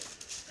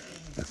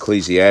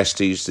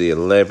Ecclesiastes, the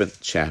 11th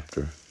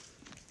chapter.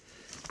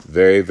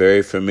 Very,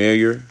 very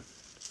familiar.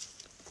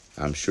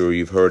 I'm sure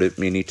you've heard it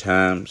many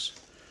times.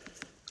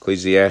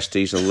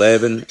 Ecclesiastes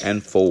 11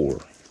 and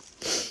 4.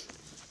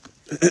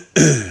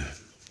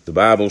 The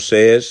Bible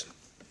says,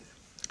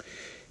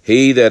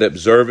 "He that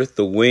observeth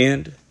the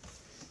wind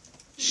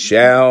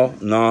shall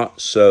not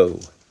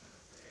sow,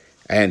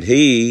 and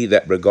he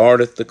that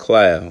regardeth the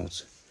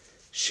clouds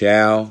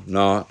shall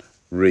not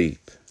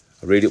reap."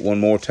 I'll read it one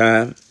more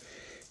time.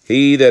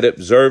 "He that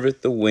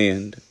observeth the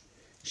wind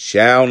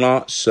shall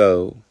not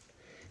sow,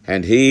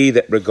 and he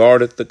that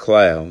regardeth the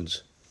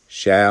clouds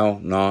shall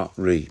not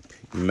reap."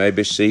 You may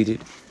be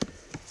seated.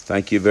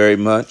 Thank you very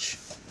much.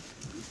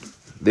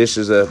 This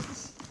is a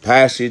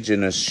passage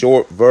in a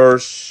short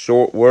verse,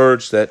 short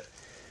words that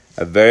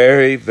a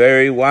very,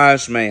 very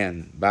wise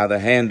man by the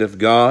hand of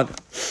God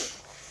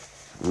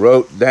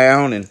wrote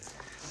down, and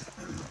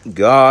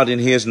God in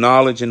His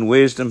knowledge and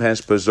wisdom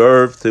has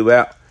preserved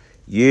throughout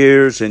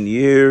years and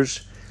years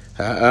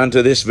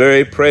unto this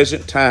very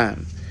present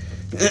time.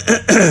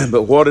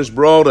 But what has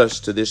brought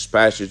us to this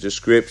passage of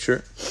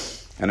Scripture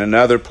and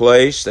another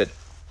place that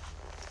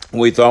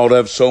we thought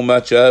of so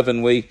much of,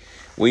 and we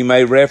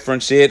may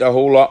reference it a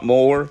whole lot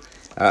more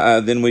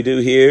than we do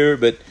here,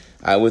 but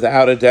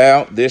without a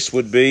doubt, this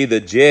would be the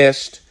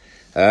gist,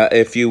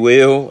 if you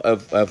will,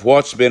 of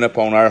what's been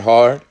upon our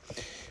heart.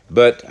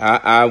 But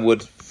I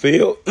would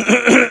feel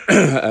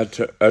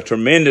a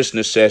tremendous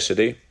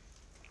necessity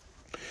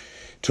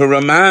to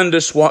remind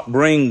us what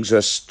brings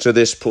us to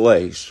this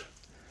place.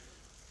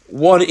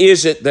 What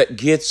is it that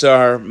gets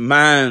our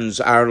minds,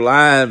 our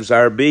lives,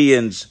 our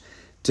beings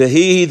to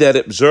 "He that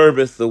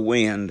observeth the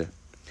wind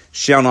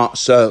shall not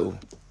sow,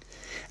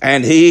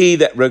 and he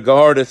that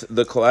regardeth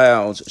the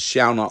clouds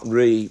shall not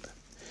reap"?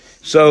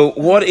 So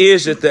what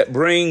is it that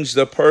brings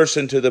the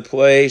person to the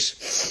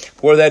place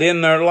where that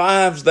in their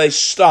lives they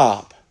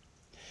stop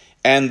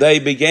and they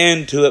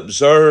begin to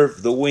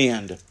observe the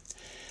wind?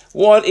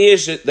 What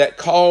is it that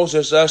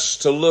causes us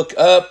to look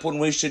up when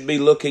we should be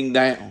looking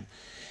down?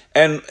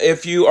 And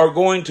if you are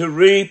going to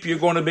reap, you're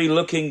going to be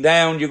looking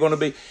down. You're going to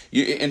be,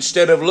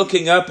 instead of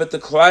looking up at the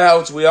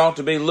clouds, we ought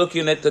to be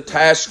looking at the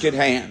task at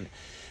hand.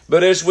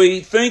 But as we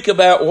think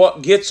about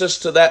what gets us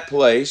to that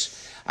place,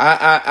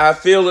 I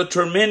feel a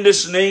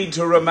tremendous need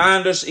to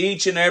remind us,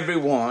 each and every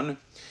one,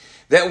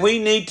 that we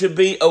need to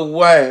be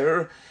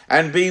aware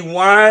and be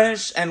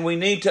wise, and we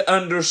need to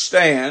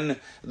understand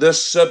the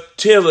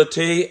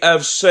subtlety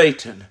of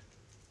Satan.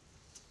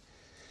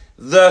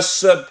 The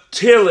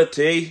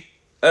subtlety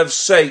of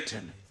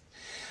Satan.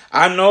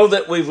 I know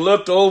that we've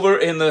looked over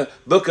in the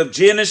book of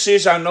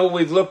Genesis. I know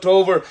we've looked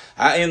over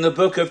in the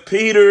book of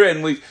Peter,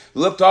 and we've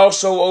looked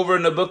also over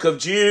in the book of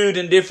Jude,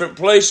 in different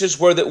places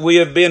where that we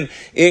have been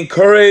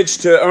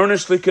encouraged to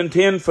earnestly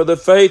contend for the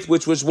faith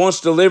which was once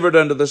delivered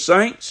unto the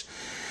saints.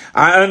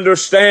 I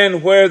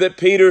understand where that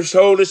Peter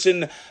told us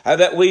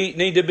that we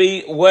need to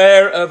be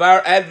aware of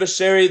our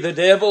adversary, the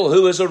devil,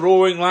 who is a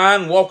roaring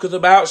lion, walketh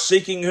about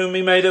seeking whom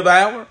he may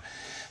devour.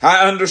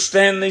 I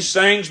understand these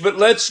things, but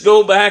let's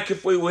go back,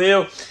 if we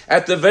will,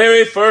 at the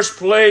very first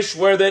place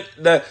where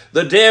the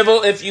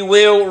devil, if you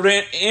will,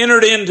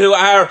 entered into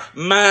our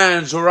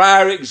minds or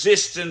our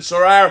existence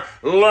or our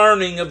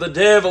learning of the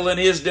devil and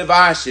his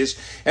devices.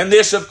 And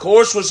this, of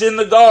course, was in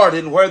the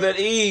garden where that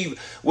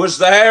Eve was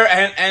there,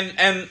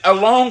 and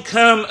along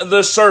come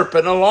the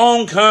serpent,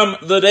 along come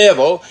the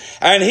devil,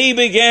 and he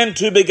began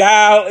to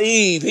beguile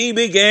Eve. He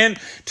began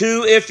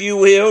to, if you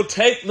will,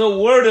 take the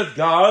Word of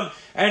God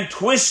and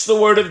twist the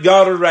Word of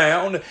God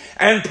around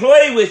and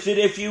play with it,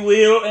 if you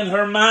will, in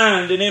her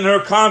mind and in her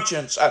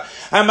conscience.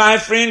 And my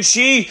friend,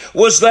 she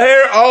was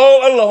there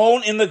all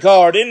alone in the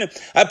garden,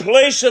 a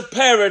place of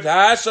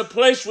paradise, a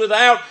place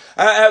without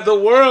the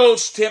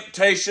world's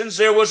temptations.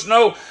 There was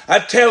no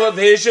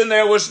television.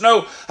 There was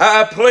no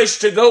place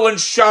to go and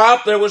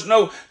shop. There was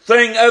no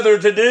thing other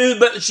to do,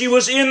 but she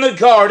was in the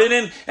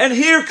garden, and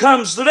here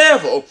comes the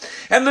devil.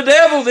 And the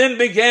devil then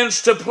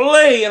begins to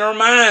play in her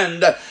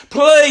mind,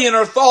 play in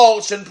her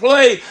thoughts, and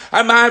play,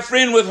 my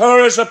friend, with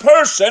her as a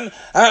person,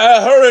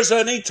 her as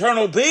an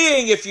eternal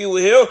being, if you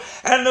will.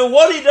 And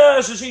what he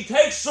does is he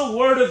takes the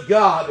Word of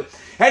God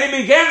and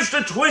he begins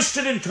to twist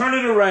it and turn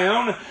it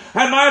around.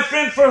 And my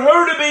friend, for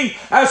her to be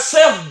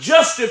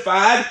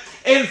self-justified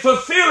in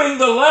fulfilling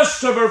the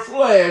lust of her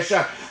flesh,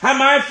 and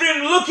my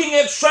friend, looking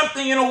at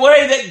something in a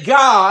way that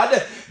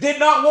God did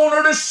not want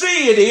her to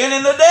see it in,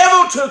 and the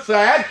devil took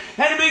that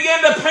and he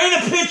began to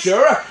paint a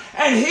picture,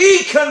 and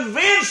he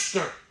convinced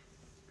her.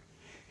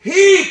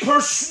 He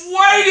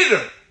persuaded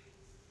her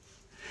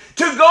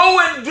to go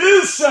and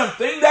do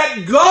something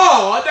that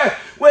God,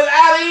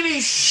 without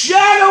any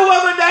shadow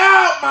of a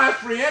doubt, my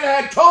friend,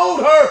 had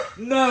told her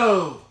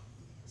no.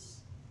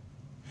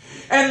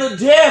 And the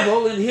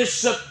devil, in his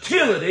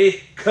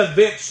subtlety,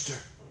 convinced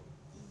her.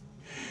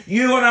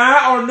 You and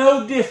I are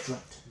no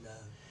different.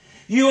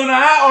 You and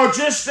I are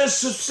just as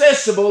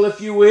susceptible,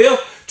 if you will,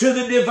 to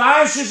the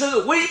devices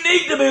of we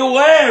need to be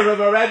aware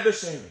of our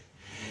adversary.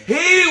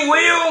 He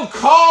will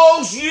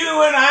cause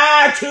you and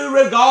I to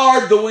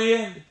regard the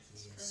wind.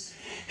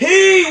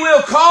 He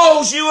will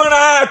cause you and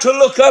I to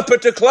look up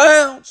at the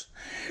clouds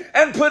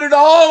and put it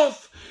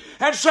off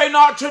and say,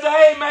 not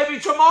today, maybe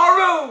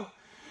tomorrow.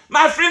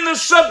 My friend, the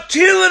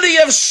subtlety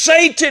of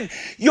Satan,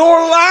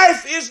 your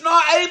life is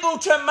not able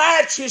to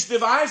match his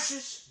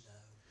devices.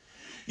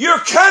 Your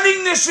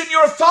cunningness and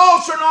your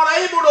thoughts are not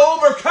able to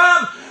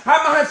overcome,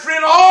 my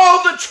friend,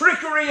 all the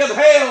trickery of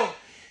hell.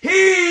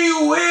 He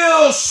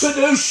will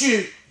seduce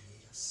you.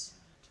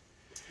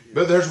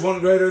 But there's one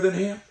greater than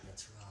him.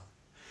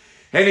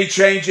 And he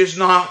changes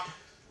not.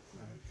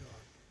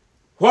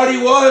 What he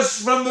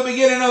was from the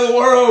beginning of the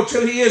world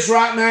till he is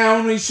right now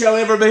and he shall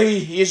ever be,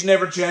 he has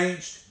never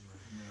changed.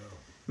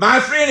 My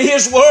friend,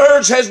 his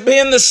words has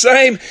been the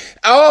same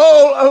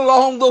all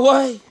along the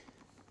way.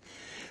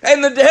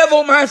 And the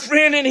devil, my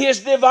friend, in his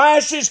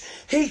devices,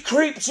 he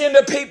creeps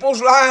into people's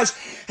lives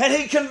and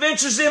he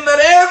convinces them that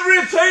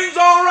everything's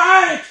all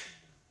right.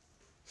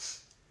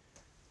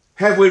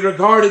 Have we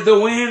regarded the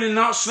wind and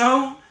not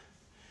snow?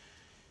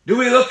 Do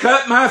we look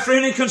up, my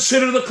friend, and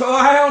consider the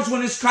clouds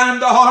when it's time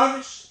to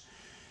harvest?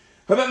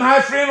 But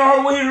my friend,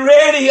 are we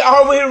ready?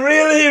 Are we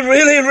really,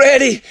 really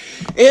ready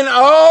in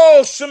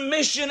all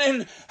submission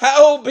and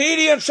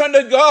obedience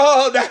unto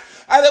God,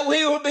 that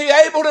we will be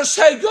able to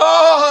say,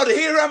 God,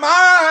 here am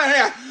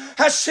I.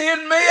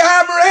 Send me.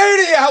 I'm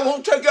ready. I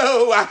want to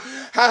go.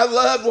 I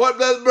love what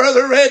the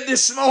brother read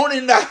this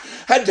morning.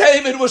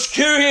 David was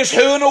curious,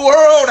 who in the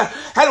world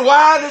and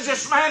why does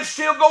this man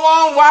still go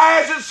on?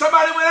 Why isn't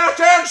somebody went out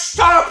there and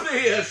stopped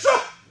this?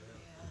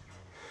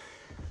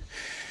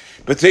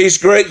 But these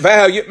great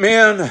valiant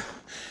men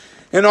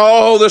and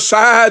all the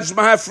sides,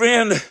 my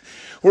friend,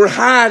 were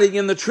hiding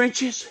in the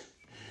trenches.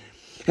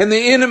 And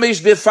the enemy's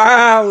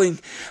defiling,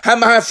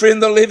 my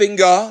friend, the living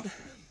God.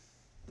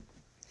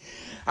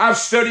 I've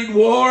studied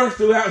war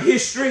throughout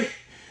history.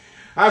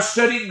 I've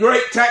studied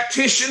great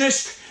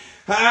tacticianists.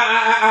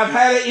 I've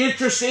had an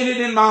interest in it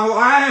in my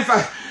life.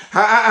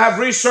 I've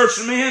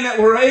researched men that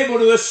were able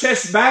to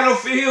assess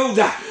battlefields,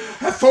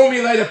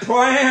 formulate a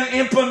plan,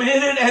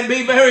 implement it, and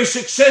be very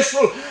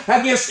successful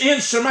against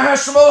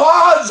insurmountable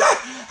odds.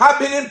 I've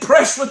been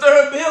impressed with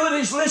their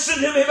abilities.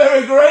 Listen to me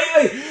very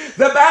greatly.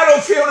 The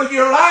battlefield of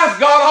your life,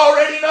 God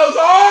already knows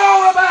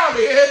all about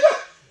it.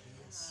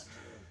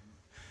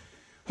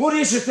 What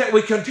is it that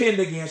we contend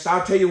against?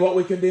 I'll tell you what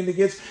we contend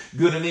against.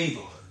 Good and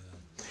evil.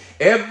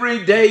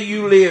 Every day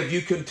you live,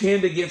 you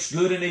contend against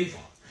good and evil.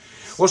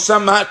 Well,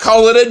 some might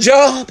call it a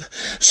job.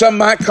 Some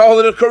might call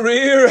it a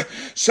career.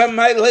 Some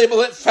might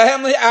label it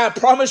family. I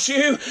promise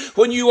you,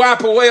 when you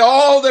wipe away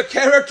all the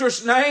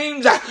characters'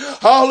 names,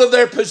 all of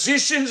their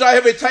positions,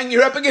 everything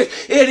you're up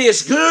against, it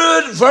is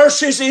good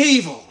versus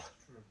evil.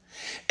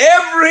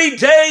 Every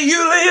day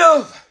you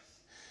live.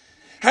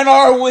 And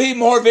are we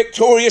more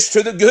victorious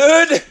to the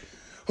good,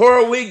 or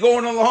are we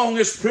going along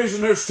as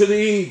prisoners to the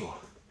evil?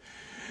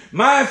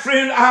 My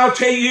friend, I'll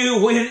tell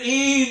you, when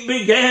Eve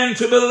began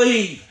to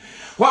believe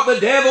what the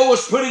devil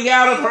was putting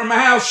out of her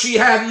mouth, she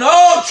had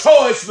no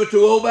choice but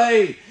to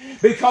obey,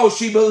 because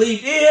she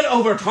believed it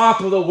over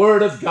top of the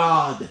Word of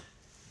God.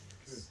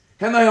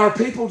 And there are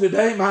people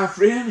today, my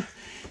friend,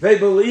 they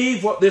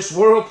believe what this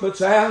world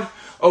puts out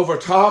over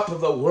top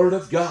of the Word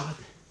of God.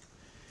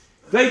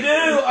 They do,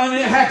 and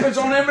it happens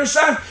on every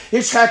side.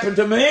 It's happened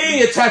to me,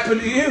 it's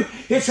happened to you,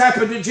 it's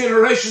happened to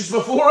generations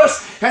before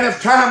us, and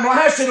if time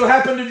lasts, it'll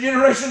happen to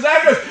generations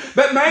after us.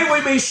 But may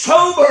we be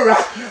sober,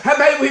 and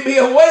may we be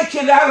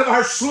awakened out of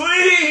our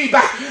sleep,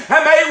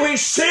 and may we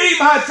see,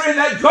 my friend,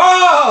 that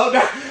God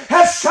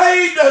has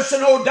saved us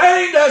and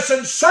ordained us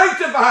and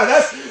sanctified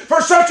us for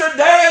such a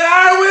day and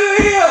hour we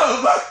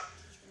live.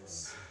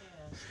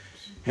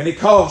 And He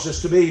calls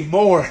us to be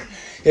more,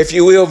 if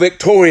you will,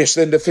 victorious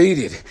than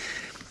defeated.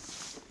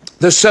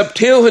 The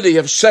subtlety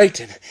of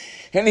Satan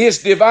and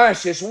his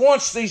devices,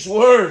 once these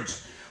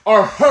words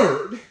are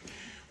heard,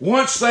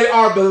 once they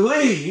are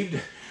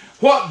believed,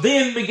 what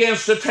then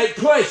begins to take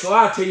place? Well,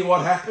 I'll tell you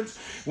what happens.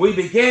 We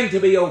begin to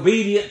be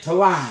obedient to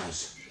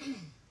lies.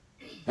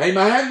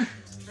 Amen?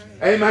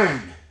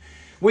 Amen.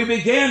 We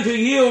begin to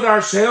yield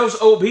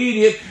ourselves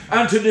obedient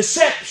unto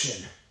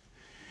deception.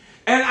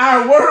 And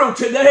our world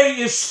today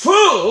is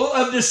full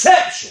of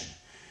deception.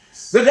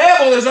 The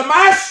devil is a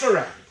master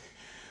at it.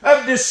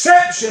 Of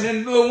deception,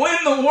 and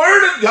when the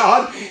Word of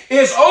God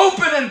is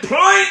open and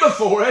plain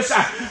before us,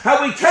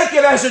 how we take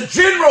it as a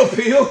general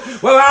appeal.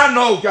 Well, I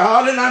know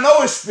God, and I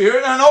know His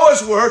Spirit, and I know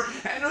His Word.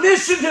 And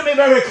listen to me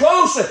very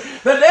closely.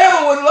 The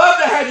devil would love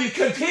to have you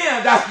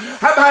content,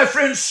 my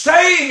friend,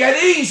 staying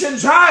at ease in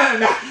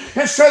Zion,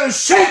 instead of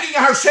shaking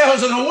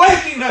ourselves and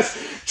awakening us.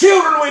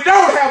 Children, we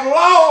don't have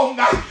long.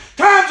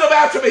 Time's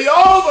about to be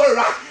over,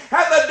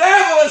 and the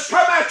devil has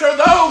come after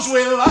those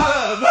we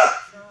love.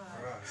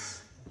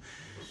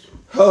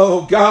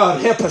 Oh, God,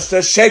 help us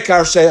to shake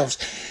ourselves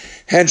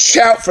and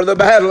shout for the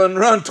battle and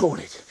run toward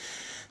it.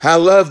 I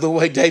love the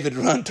way David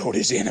run toward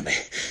his enemy.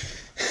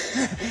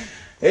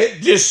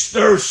 It just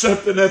stirs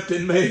something up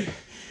in me.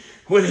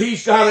 When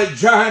he's got a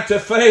giant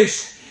to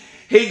face,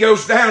 He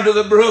goes down to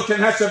the brook,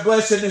 and that's a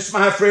blessedness,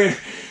 my friend.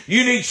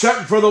 You need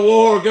something for the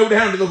war, go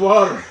down to the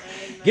water.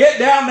 Get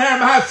down there,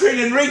 my friend,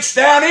 and reach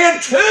down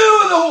into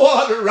the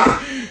water.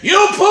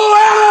 You'll pull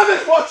out of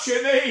it what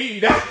you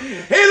need.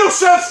 It'll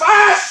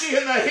suffice you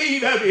in the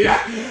heat of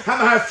it.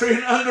 My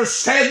friend,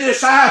 understand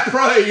this, I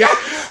pray.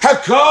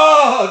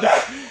 God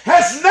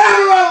has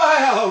never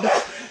allowed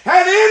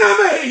an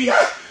enemy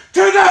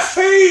to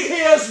defeat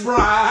His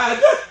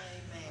bride.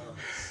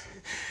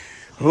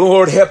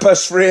 Lord, help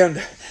us,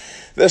 friend.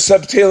 The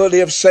subtlety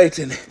of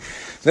Satan.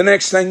 The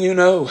next thing you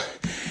know,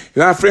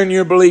 my friend,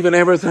 you're believing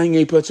everything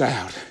he puts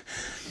out.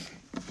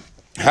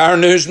 Our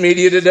news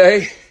media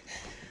today,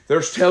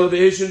 there's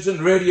televisions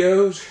and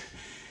radios,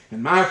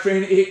 and my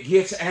friend, it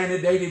gets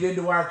annotated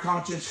into our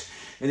conscience,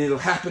 and it'll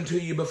happen to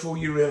you before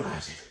you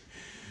realize it.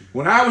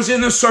 When I was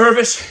in the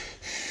service,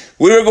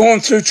 we were going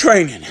through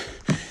training,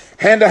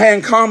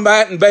 hand-to-hand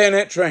combat and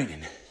bayonet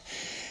training.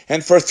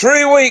 And for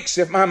 3 weeks,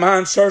 if my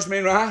mind serves me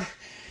right,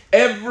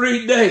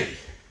 every day,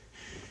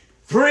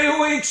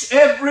 3 weeks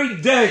every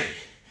day,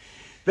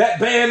 that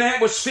bayonet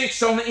was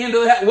fixed on the end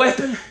of that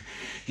weapon.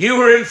 You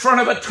were in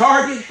front of a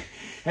target,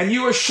 and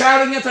you were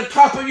shouting at the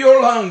top of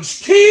your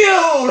lungs,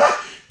 "Kill!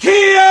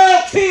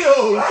 Kill!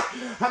 Kill!"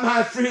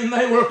 My friend,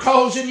 they were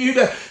causing you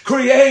to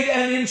create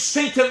an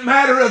instinctive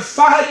matter of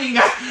fighting.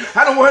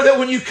 I don't worry that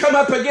when you come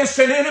up against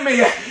an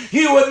enemy,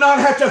 you would not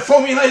have to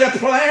formulate a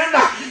plan.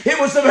 It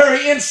was the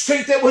very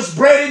instinct that was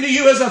bred into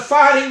you as a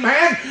fighting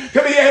man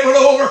to be able to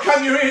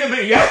overcome your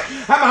enemy.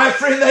 My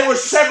friend, there were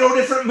several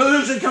different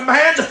moves and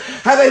commands.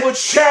 How they would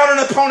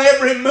shout upon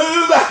every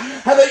move,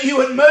 how that you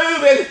would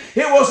move, and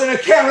it wasn't a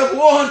count of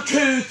 1,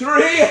 2,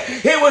 3.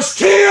 It was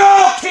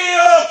kill,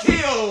 kill,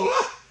 kill.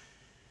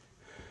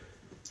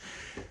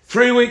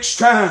 3 weeks'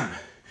 time,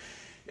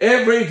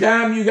 every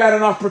time you got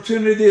an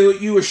opportunity,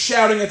 you were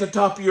shouting at the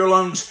top of your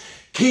lungs,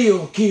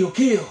 "Kill, kill,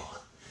 kill."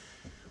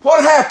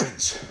 What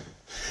happens?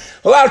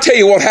 Well, I'll tell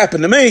you what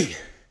happened to me.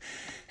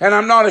 And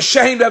I'm not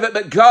ashamed of it,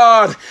 but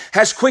God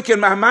has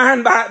quickened my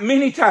mind by it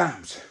many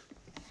times.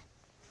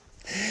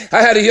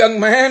 I had a young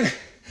man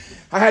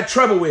I had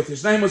trouble with.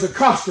 His name was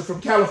Acosta from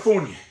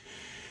California.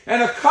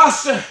 And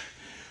Acosta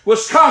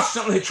was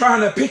constantly trying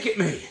to pick at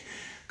me.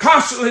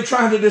 Constantly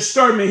trying to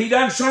disturb me. He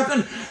done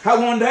something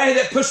one day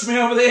that pushed me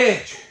over the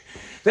edge.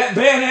 That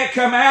bayonet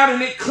come out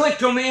and it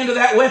clicked on the end of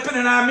that weapon,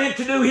 and I meant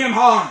to do him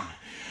harm.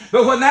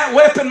 But when that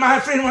weapon,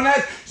 my friend, when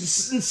that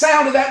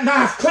sound of that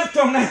knife clicked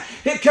on that,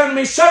 it come to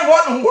me, "Son,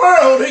 what in the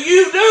world are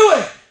you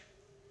doing?"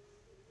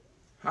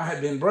 I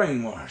had been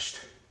brainwashed.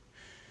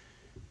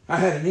 I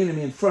had an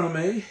enemy in front of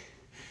me,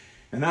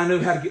 and I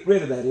knew how to get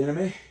rid of that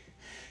enemy,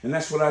 and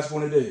that's what I was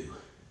going to do.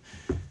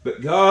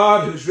 But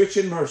God, who's rich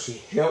in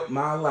mercy, helped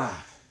my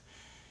life.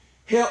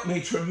 Helped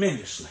me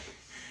tremendously.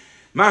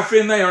 My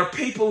friend, they are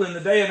people in the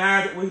day and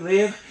hour that we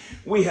live.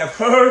 We have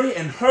heard it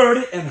and heard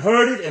it and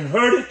heard it and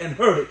heard it and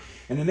heard it.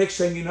 And the next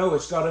thing you know,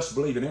 it's got us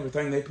believing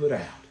everything they put out.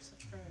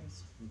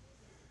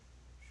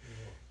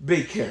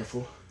 Be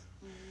careful.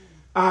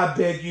 I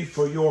beg you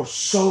for your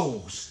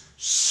soul's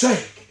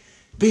sake.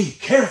 Be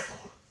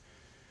careful.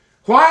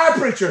 Why,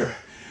 preacher?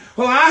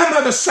 Well, I'm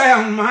of a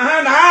sound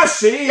mind. I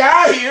see,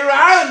 I hear,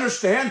 I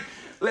understand.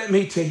 Let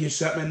me tell you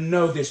something, and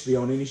know this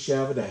beyond any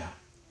shadow of a doubt.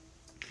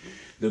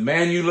 The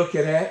man you look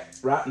at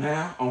right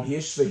now on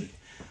his feet,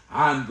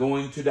 I'm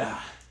going to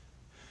die.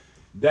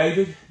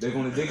 David, they're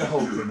going to dig a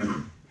hole for me.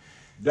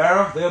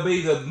 Darrell, there'll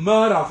be the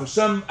mud off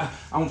of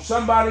on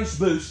somebody's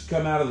boots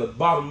come out of the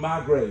bottom of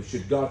my grave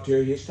should God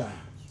tarry His time.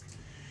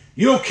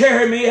 You'll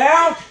carry me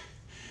out.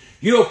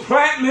 You'll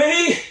plant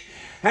me.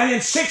 And in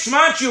 6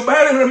 months, you'll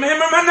barely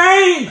remember my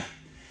name.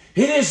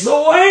 It is the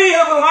way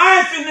of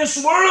life in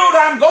this world.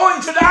 I'm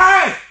going to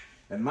die.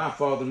 And my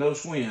Father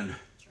knows when.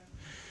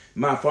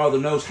 My Father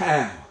knows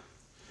how.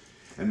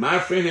 And my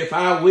friend, if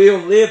I will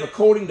live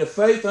according to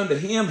faith unto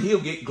Him, He'll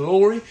get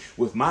glory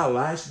with my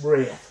last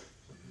breath.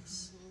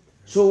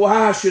 So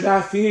why should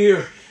I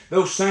fear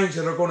those things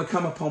that are going to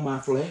come upon my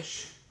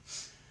flesh?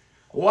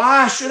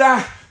 Why should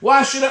I?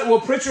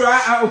 Well, preacher,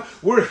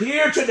 we're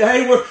here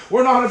today.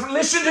 We're not,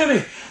 listen to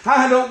me.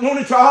 I don't want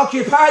it to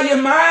occupy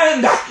your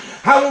mind.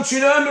 I want you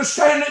to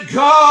understand that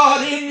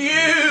God in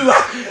you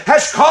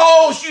has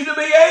caused you to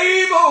be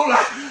able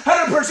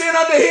to present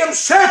unto Him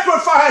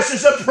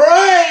sacrifices of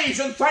praise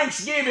and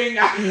thanksgiving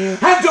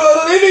unto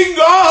a living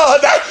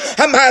God.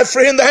 And my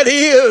friend, that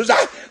is,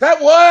 that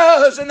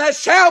was, and that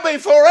shall be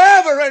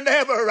forever and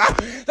ever,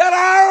 that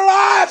our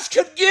lives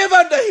could give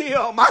unto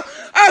Him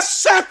a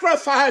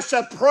sacrifice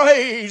of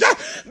praise,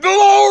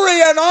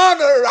 glory, and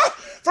honor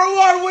for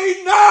what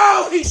we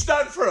know He's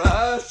done for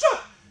us.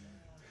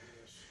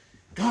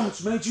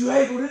 God's made you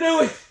able to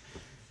do it.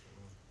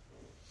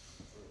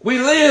 We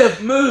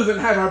live, move, and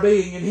have our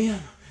being in Him.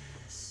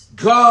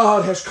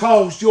 God has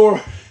caused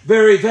your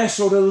very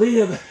vessel to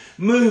live,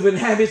 move, and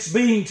have its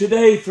being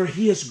today for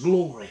His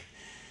glory.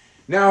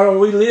 Now, are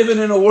we living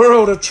in a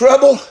world of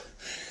trouble?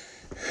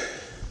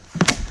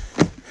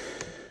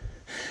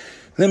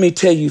 Let me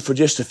tell you for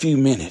just a few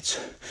minutes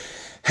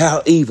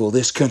how evil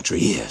this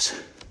country is.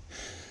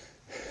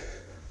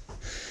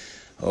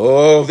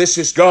 Oh, this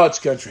is God's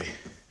country.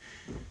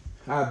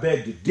 I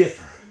beg to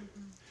differ.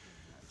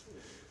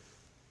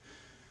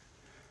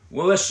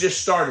 Well, let's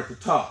just start at the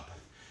top.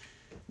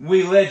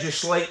 We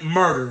legislate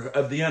murder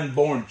of the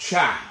unborn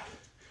child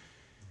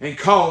and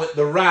call it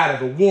the right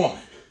of a woman.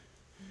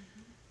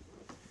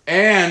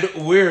 And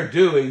we're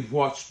doing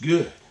what's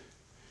good.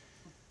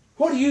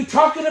 What are you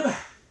talking about?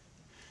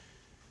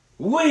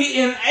 We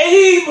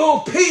enable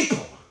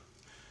people.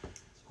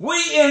 We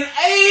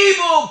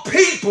enable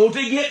people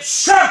to get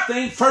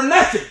something for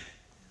nothing.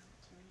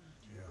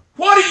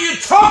 What are you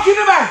talking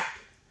about?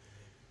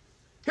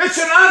 It's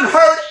an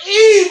unheard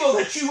evil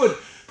that you would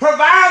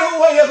provide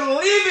a way of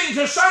living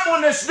to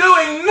someone that's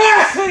doing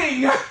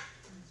nothing.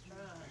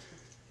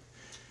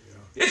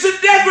 It's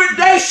a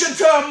degradation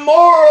to a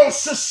moral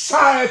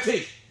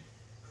society.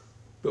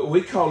 But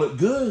we call it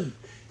good.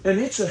 And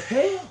it's a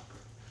help.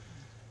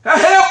 A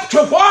help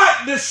to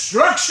what?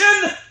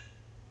 Destruction.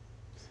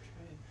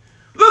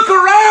 Look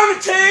around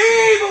at the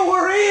evil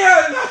we're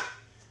in.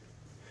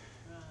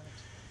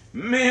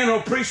 Men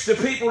will preach to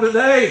people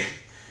today,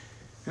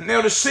 and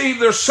they'll deceive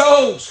their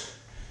souls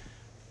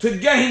to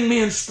gain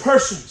men's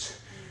persons.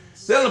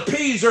 They'll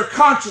appease their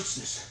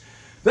consciousness.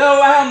 They'll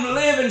allow them to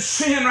live in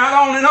sin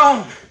right on and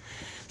on.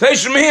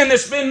 There's men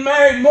that's been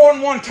married more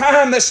than one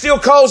time that still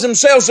calls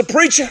themselves a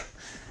preacher.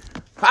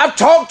 I've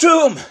talked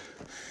to them.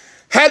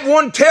 Had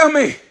one tell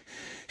me,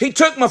 he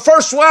took my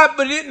first wife,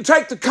 but he didn't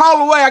take the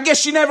call away. I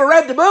guess you never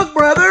read the book,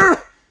 brother.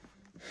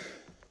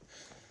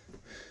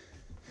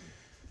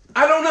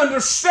 I don't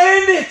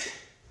understand it.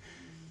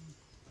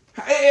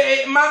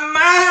 My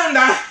mind,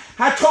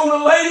 I told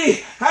a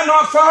lady, I'm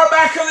not far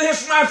back of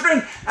this, my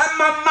friend.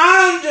 My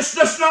mind just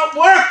does not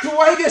work the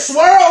way this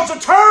world's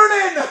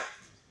a-turning.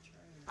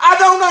 I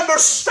don't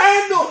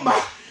understand them.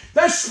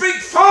 They speak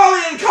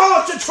folly and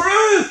call it the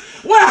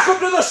truth.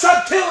 Welcome to the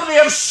subtlety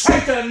of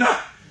Satan.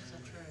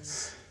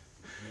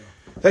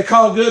 They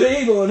call good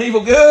evil and evil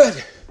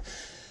good.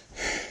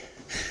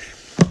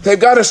 They've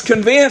got us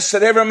convinced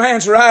that every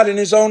man's right in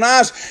his own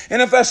eyes.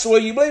 And if that's the way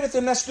you believe it,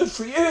 then that's good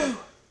for you.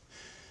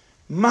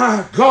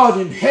 My God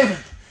in heaven,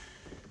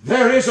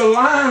 there is a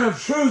line of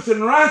truth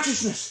and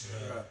righteousness.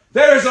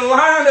 There is a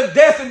line of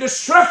death and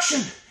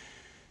destruction.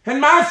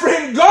 And my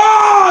friend,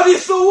 God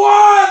is the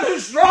one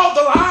who's drawn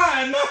the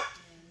line.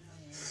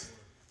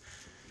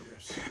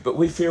 But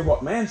we fear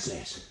what man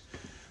says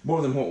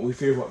more than what we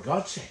fear what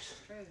God says.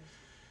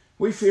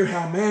 We fear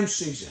how man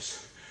sees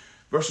us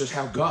versus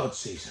how God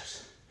sees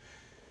us.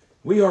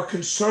 We are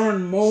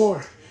concerned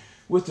more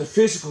with the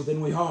physical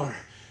than we are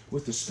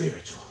with the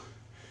spiritual.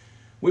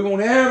 We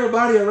want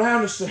everybody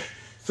around us to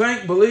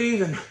think,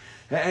 believe,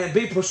 and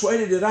be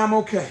persuaded that I'm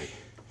okay.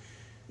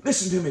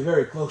 Listen to me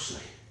very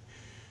closely.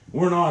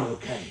 We're not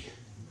okay.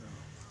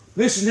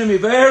 Listen to me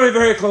very,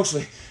 very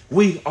closely.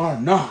 We are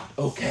not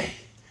okay.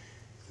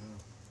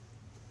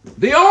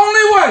 The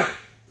only way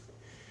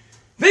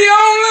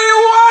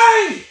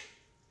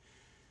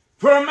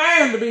for a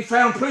man to be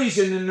found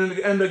pleasing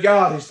unto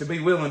God is to be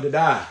willing to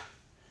die.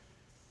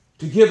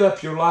 To give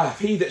up your life.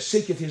 He that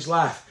seeketh his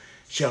life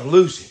shall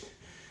lose it.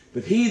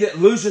 But he that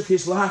loseth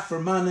his life for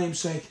my name's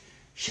sake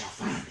shall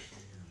find it.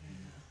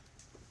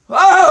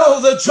 Oh,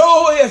 the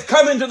joy of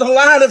coming to the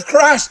light of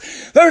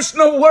Christ. There's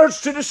no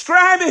words to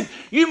describe it.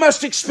 You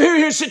must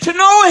experience it to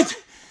know it.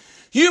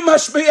 You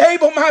must be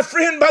able, my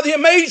friend, by the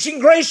amazing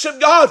grace of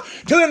God,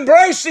 to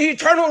embrace the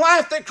eternal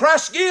life that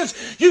Christ gives.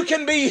 You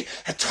can be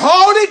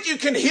taught it, you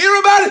can hear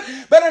about it,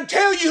 but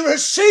until you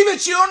receive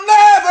it, you'll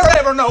never,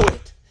 ever know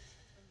it.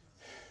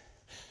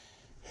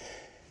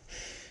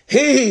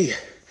 He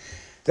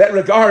that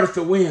regardeth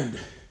the wind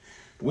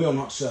will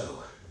not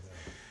sow.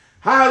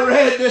 I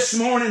read this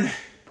morning,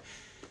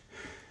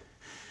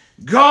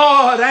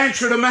 God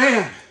answered a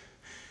man.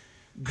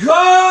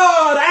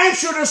 God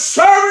answered a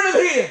servant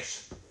of his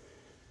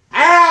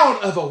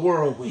out of a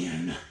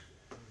whirlwind.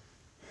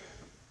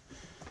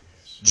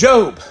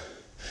 Job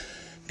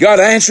got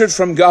answered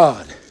from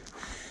God,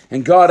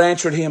 and God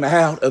answered him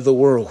out of the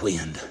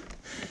whirlwind.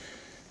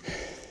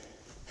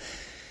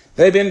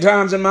 There have been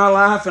times in my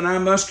life, and I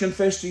must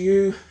confess to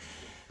you,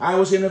 I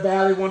was in a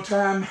valley one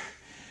time,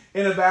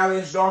 in a valley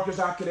as dark as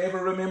I could ever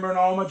remember in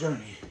all my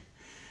journey.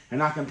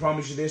 And I can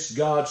promise you this,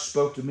 God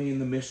spoke to me in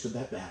the midst of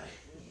that valley.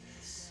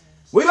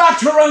 We like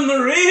to run the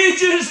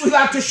ridges. We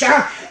like to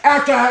shout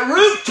out the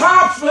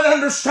rooftops. But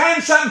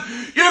understand something.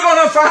 You're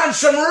going to find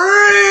some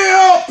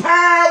real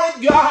power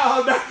with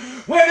God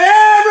when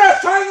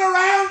everything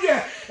around you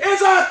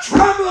is a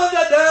trembling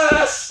to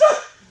dust.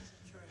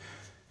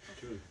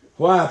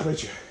 Why,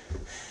 preacher?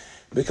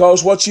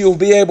 Because what you'll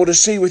be able to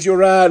see with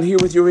your eye and hear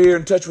with your ear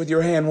and touch with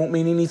your hand won't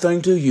mean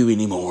anything to you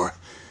anymore.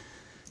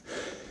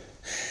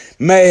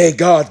 May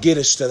God get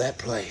us to that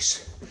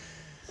place.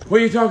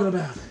 What are you talking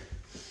about?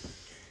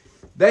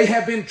 There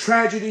have been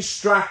tragedies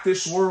strike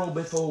this world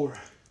before.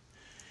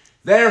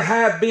 There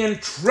have been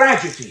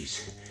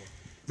tragedies.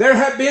 There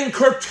have been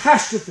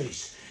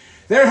catastrophes.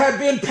 There have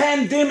been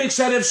pandemics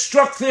that have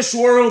struck this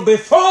world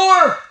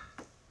before.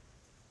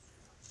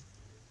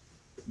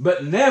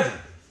 But never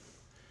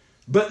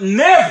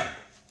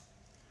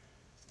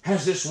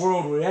has this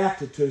world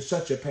reacted to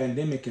such a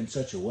pandemic in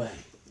such a way?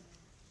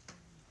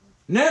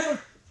 Never.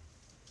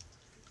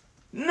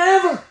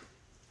 Never.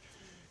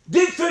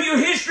 Dig through your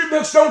history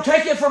books. Don't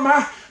take it from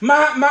my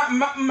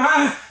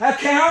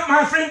account,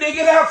 my friend. Dig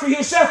it out for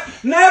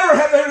yourself. Never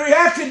have they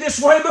reacted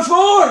this way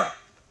before.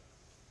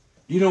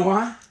 You know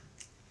why?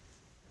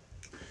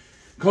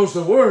 Because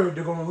they're worried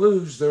they're going to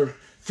lose their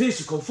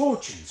physical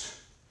fortunes.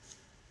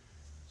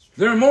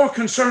 They're more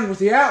concerned with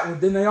the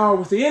outward than they are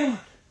with the inward.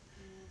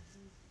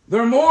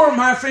 They're more,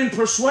 my friend,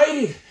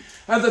 persuaded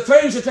of the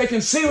things that they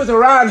can see with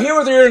their eye and hear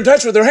with their ear and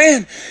touch with their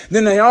hand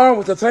than they are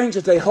with the things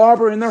that they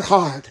harbor in their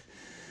heart.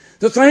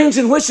 The things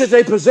in which that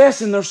they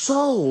possess in their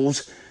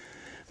souls.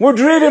 We're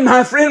driven,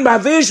 my friend, by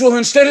visual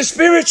instead of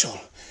spiritual.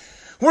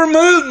 We're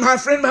moved, my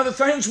friend, by the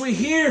things we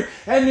hear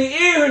and the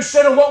ear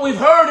instead of what we've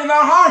heard in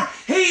our heart.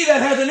 He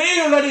that hath an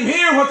ear, let him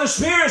hear what the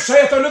Spirit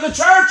saith unto the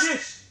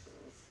churches.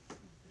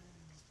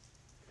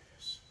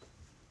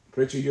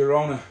 Preacher, you're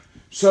on a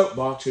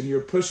soapbox and you're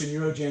pushing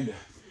your agenda.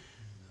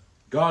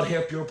 God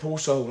help your poor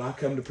soul. I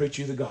come to preach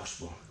you the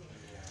gospel.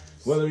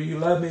 Whether you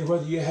love me,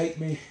 whether you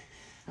hate me,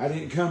 I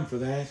didn't come for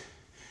that.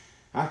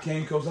 I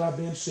came because I've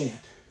been sent.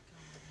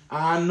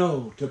 I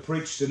know to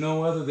preach to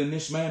no other than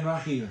this man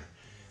right here.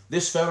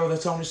 This fellow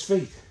that's on his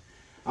feet.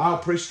 I'll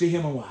preach to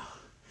him a while.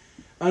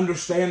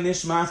 Understand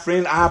this, my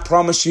friend. I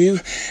promise you,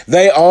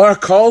 they are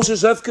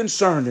causes of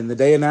concern in the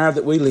day and hour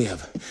that we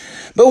live.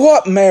 But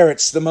what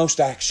merits the most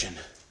action?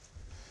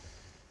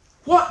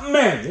 What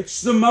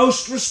merits the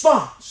most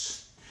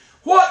response?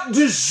 What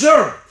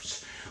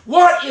deserves?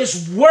 What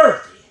is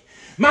worthy,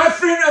 my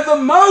friend, of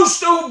the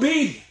most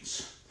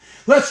obedience?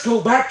 Let's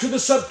go back to the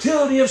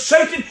subtlety of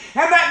Satan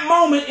and that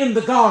moment in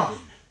the garden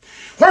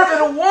where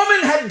that a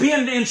woman had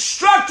been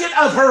instructed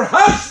of her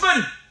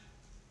husband.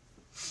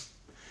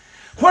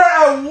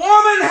 Where a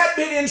woman had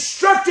been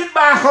instructed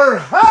by her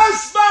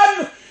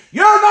husband,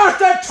 you're not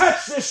to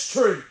touch this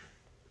tree.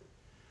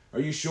 Are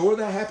you sure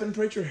that happened,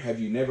 preacher? Have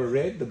you never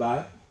read the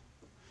Bible?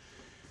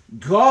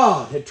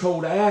 God had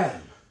told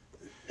Adam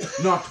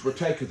not to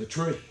partake of the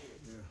tree.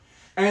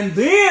 And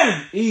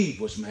then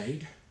Eve was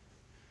made.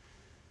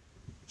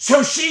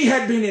 So she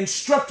had been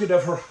instructed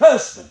of her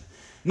husband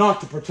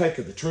not to partake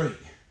of the tree.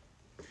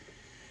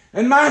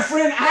 And my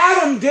friend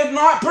Adam did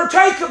not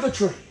partake of the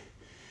tree.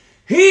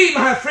 He,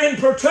 my friend,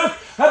 partook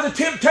of the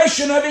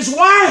temptation of his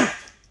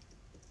wife.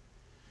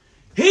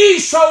 He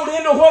sold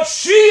into what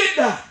she had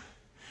done.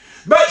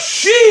 But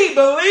she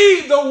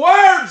believed the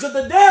words of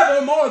the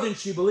devil more than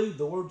she believed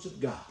the words of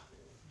God.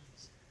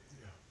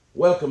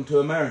 Welcome to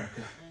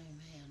America.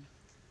 Amen.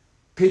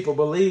 People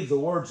believe the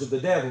words of the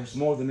devils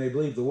more than they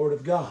believe the word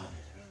of God.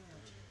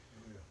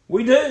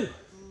 We do.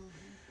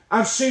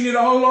 I've seen it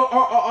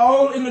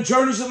all in the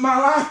journeys of my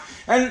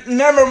life, and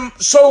never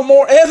so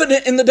more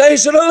evident in the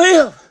days that I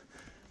live.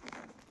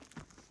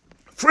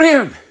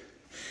 Friend,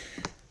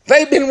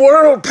 they've been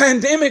world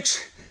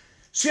pandemics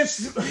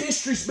since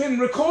history's been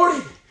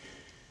recorded.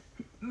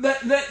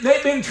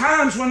 They've been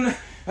times when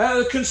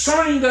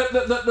concerning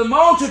the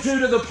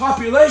multitude of the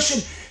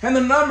population and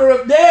the number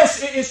of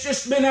deaths, it's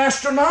just been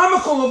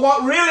astronomical of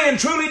what really and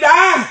truly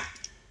died.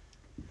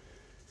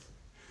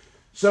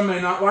 Some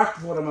may not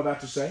like what I'm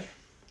about to say.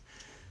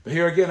 But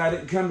here again, I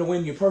didn't come to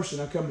win your person.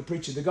 I come to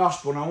preach you the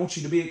gospel, and I want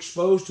you to be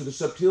exposed to the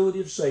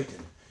subtlety of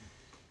Satan.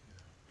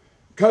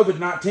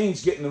 COVID-19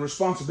 is getting the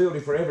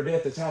responsibility for every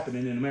death that's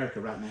happening in America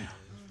right now.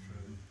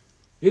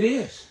 It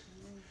is.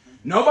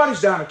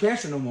 Nobody's dying of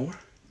cancer no more.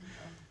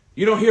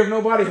 You don't hear of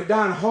nobody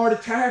dying of heart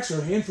attacks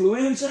or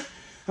influenza.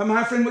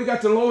 My friend, we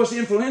got the lowest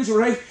influenza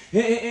rate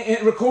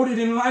recorded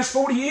in the last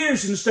 40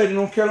 years in the state of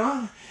North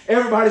Carolina.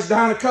 Everybody's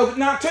dying of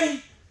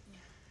COVID-19.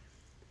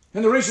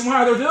 And the reason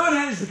why they're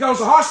doing it is because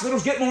the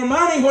hospitals get more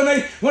money when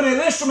they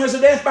list them as a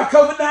death by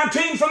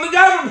COVID-19 from the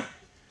government.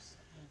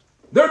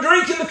 They're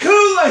drinking the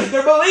Kool-Aid.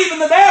 They're believing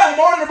the devil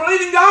more than they're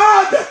believing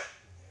God.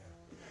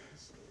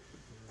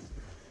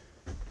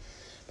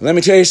 Let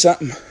me tell you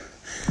something.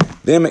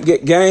 Them that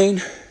get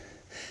gain,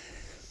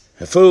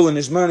 a fool and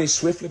his money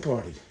swiftly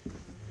parted.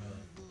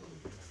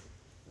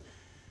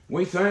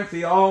 We think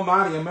the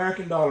almighty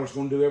American dollar is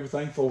going to do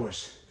everything for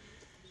us.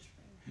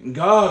 And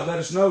God let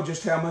us know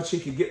just how much He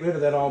could get rid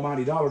of that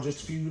almighty dollar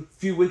just a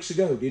few weeks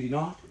ago, did He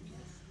not?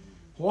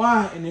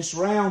 Why in this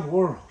round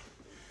world?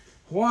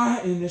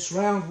 Why in this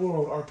round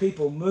world are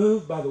people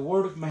moved by the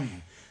word of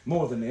man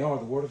more than they are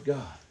the word of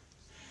God?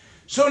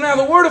 So now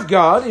the word of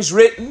God is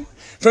written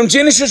from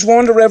Genesis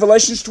 1 to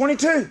Revelation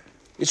 22.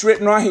 It's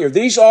written right here.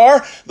 These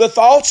are the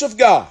thoughts of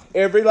God.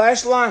 Every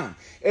last line,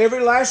 every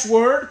last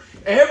word,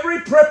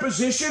 every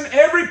preposition,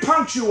 every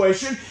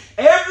punctuation,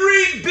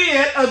 every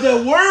bit of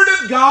the Word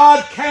of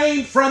God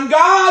came from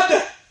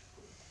God.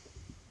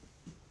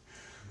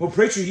 Well,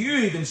 preacher, you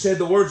even said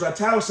the words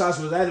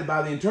italicized was added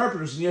by the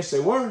interpreters, and yes, they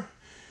were.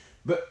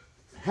 But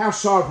how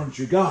sovereign is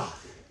your God?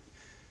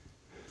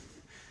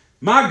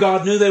 My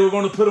God knew they were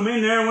going to put them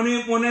in there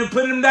when they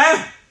put them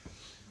down.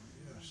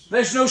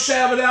 There's no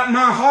salve out in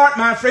my heart,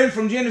 my friend,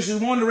 from Genesis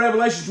 1 to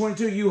Revelation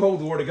 22. You hold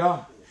the Word of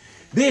God.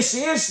 This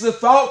is the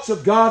thoughts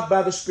of God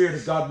by the Spirit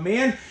of God.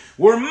 Men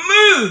were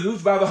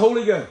moved by the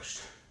Holy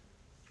Ghost.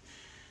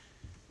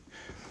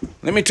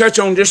 Let me touch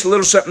on just a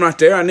little something right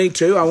there. I need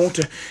to. I want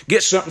to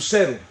get something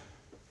settled.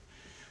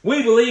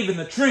 We believe in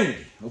the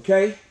Trinity,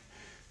 okay?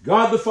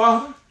 God the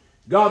Father,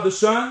 God the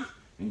Son,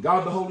 and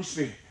God the Holy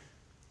Spirit.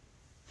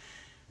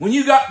 When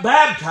you got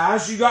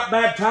baptized in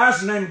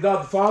the name of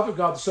God the Father,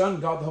 God the Son,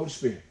 and God the Holy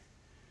Spirit.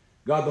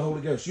 God the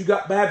Holy Ghost. You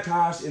got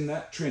baptized in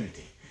that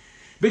Trinity.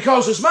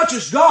 Because as much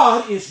as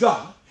God is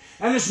God,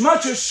 and as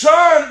much as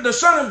the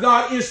Son of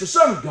God is the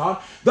Son of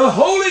God, the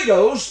Holy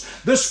Ghost,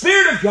 the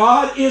Spirit of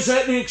God, is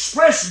an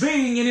express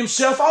being in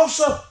Himself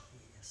also.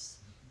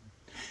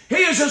 He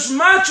is as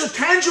much a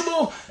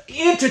tangible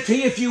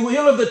entity, if you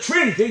will, of the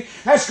Trinity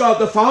as God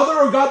the Father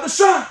or God the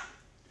Son.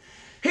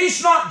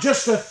 He's not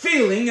just a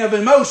feeling of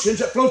emotions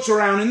that floats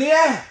around in the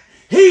air.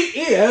 He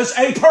is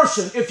a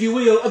person, if you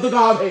will, of the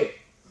Godhead.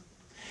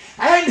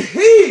 And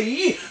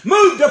He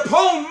moved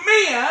upon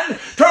men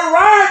to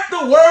write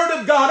the Word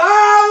of God.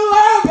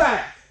 I love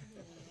that.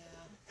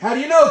 How do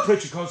you know,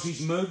 preacher? Because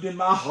He's moved in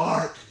my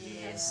heart.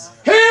 Yes.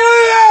 He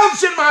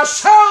lives in my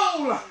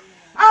soul.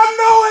 I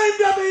know Him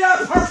to be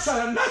a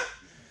person.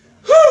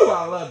 Whew,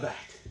 I love that.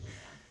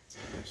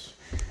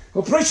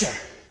 Well, preacher,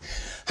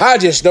 I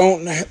just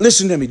don't...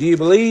 Listen to me. Do you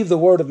believe the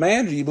word of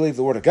man or do you believe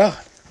the word of God?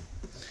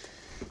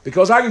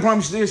 Because I can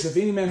promise you this, if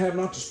any man have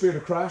not the Spirit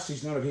of Christ,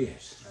 he's none of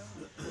His.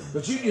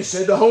 But you just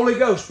said the Holy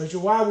Ghost, preacher.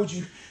 Why would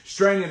you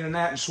strain it in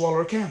that and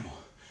swallow a camel?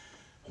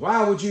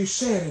 Why would you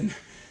sit and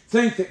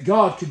think that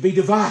God could be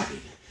divided?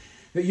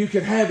 That you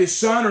could have His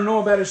Son or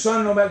know about His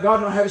Son, know about God,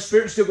 and not have His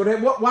Spirit and still go to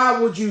heaven? Why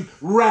would you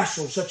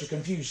wrestle such a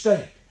confused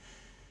state?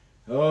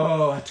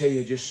 Oh, I tell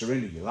you, just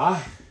surrender your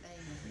life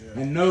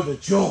and know the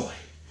joy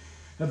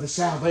of the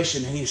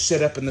salvation that He has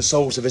set up in the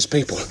souls of His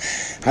people.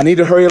 I need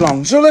to hurry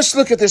along. So let's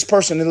look at this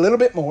person a little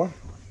bit more.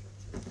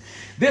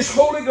 This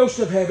Holy Ghost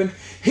of heaven,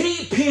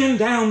 He penned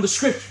down the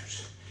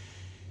Scriptures.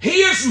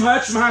 He is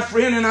much, my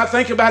friend, and I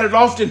think about it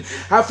often.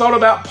 I've thought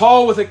about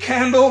Paul with a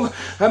candle,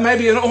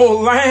 maybe an oil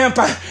lamp,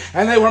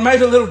 and they were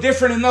made a little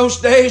different in those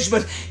days,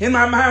 but in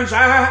my mind's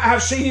eye,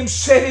 I've seen him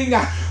sitting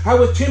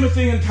with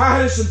Timothy and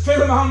Titus and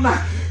Philemon,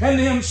 and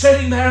them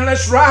sitting there, and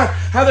let's write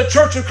how the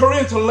Church of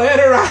Corinth a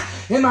letter.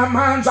 In my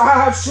mind's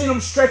eye, I've seen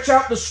them stretch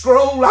out the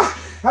scroll.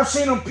 I've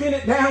seen them pin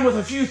it down with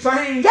a few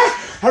things.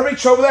 I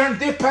reach over there and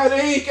dip that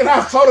ink, and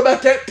I've thought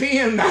about that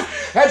pen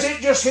as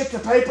it just hit the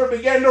paper and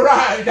began to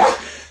write.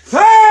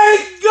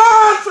 Thank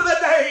God for the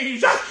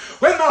days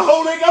when the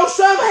Holy Ghost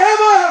of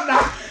heaven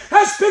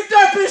has picked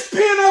up His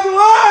pen of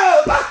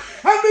love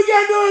and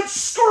began to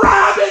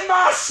inscribe in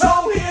my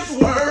soul His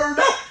Word.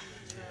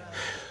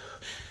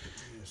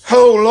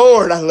 Oh,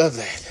 Lord, I love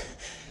that.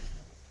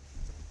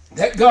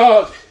 That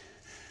God...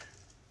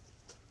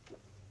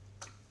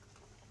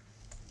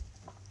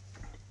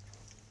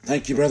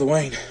 Thank you, Brother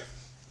Wayne.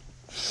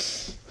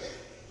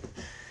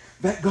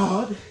 That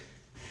God,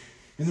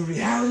 in the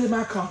reality of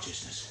my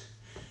consciousness,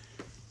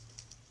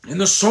 in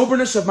the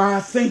soberness of my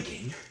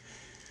thinking,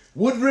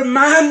 would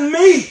remind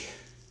me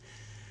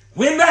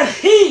when that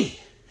He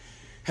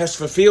has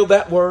fulfilled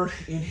that word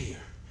in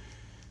here.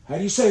 How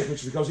do you say it,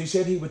 preacher? Because He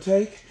said He would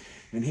take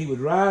and He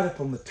would write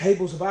upon the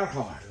tables of our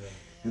heart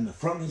and the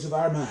frontlets of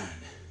our mind.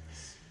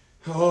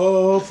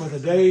 Oh, for the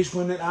days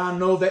when I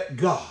know that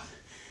God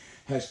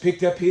has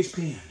picked up His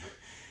pen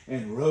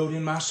and wrote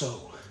in my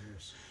soul.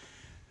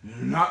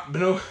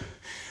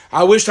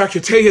 I wish I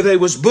could tell you they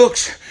was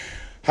books.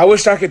 I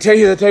wish I could tell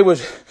you that they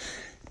was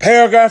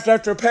paragraph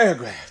after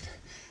paragraph.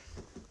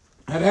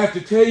 I'd have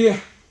to tell you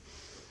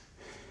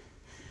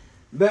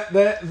that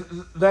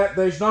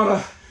there's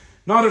not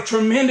a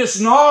tremendous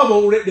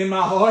novel written in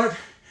my heart,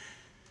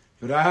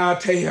 but I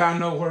tell you, I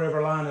know where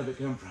every line of it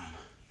come from.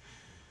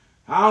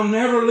 I'll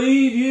never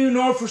leave you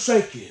nor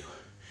forsake you.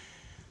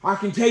 I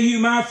can tell you,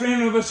 my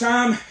friend, of a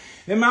time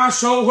in my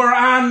soul where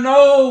I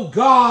know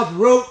God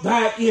wrote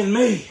that in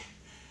me.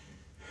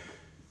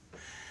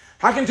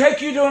 I can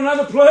take you to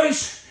another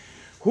place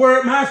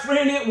where, my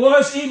friend, it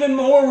was even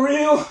more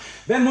real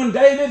than when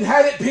David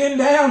had it pinned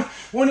down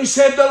when he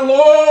said, "The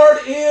Lord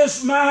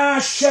is my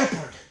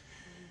shepherd."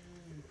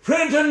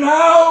 Friend, to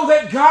know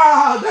that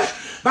God,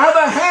 by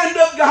the hand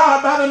of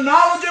God, by the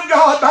knowledge of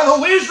God, by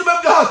the wisdom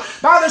of God,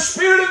 by the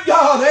Spirit of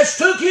God, has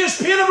took His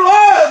pen of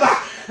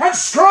love and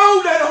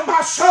scrolled it on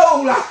my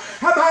soul.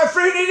 And my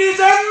friend, it is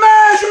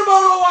immeasurable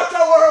to what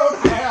the world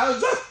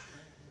has.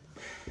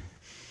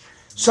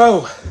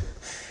 So,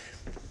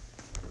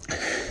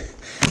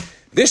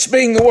 this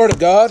being the Word of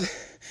God,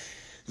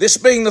 this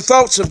being the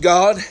thoughts of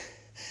God,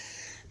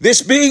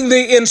 this being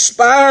the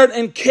inspired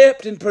and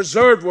kept and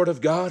preserved Word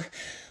of God,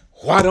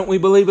 why don't we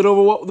believe it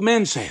over what the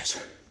man says?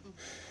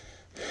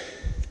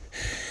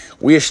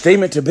 We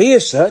esteem it to be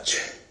as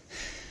such.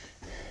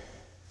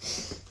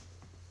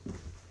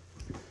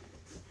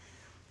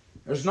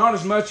 There's not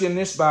as much in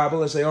this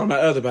Bible as there are in my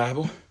other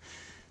Bible,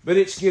 but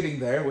it's getting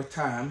there with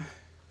time.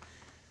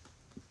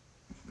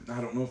 I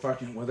don't know if I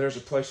can... Well, there's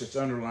a place that's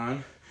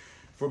underlined.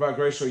 For by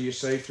grace are you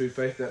saved through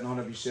faith, that not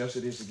of yourselves,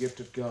 it is the gift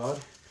of God.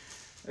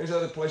 There's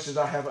other places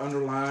I have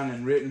underlined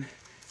and written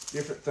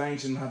different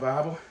things in my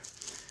Bible.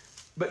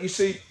 But you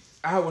see,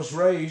 I was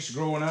raised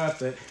growing up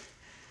that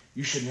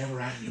you should never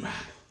write in your Bible.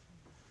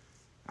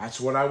 That's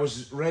what I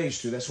was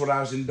raised to. That's what I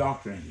was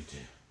indoctrinated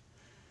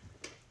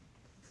to.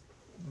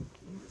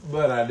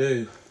 But I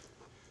do.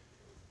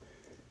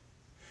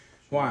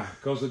 Why?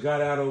 Because I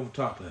got out over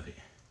top of it.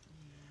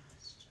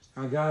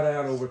 I got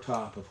out over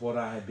top of what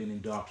I had been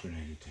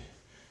indoctrinated to.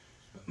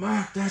 But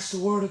Mike, that's the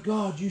Word of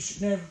God. You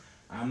should never...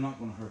 I'm not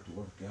going to hurt the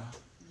Word of God.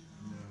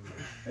 No.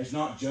 There's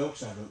not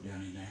jokes I wrote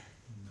down in there.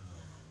 No.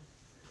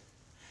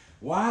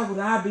 Why would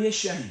I be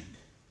ashamed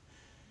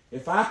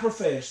if I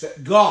profess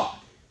that God,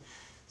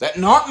 that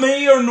not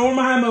me or nor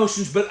my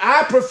emotions, but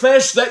I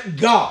profess that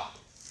God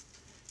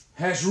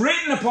has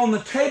written upon the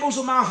tables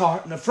of my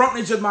heart and the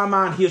frontage of my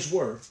mind His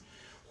Word?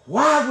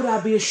 Why would I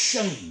be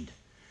ashamed?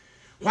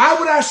 Why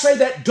would I say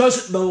that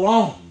doesn't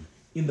belong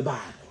in the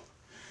Bible?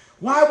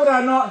 Why would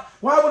I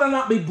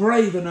not be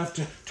brave enough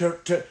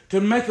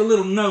to make a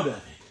little note of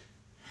it?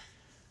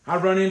 I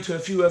run into a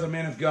few other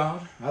men of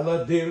God I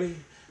love dearly,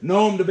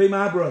 know them to be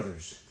my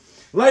brothers.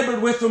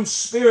 Labored with them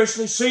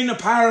spiritually, seen the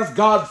power of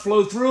God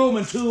flow through them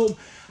and to them.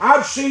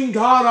 I've seen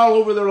God all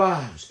over their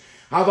lives.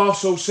 I've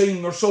also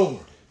seen their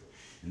sword.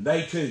 And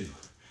they too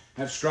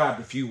have scribed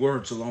a few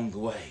words along the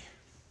way.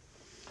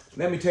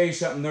 Let me tell you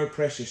something, they're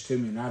precious to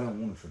me and I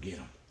don't want to forget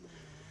them.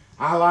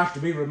 I like to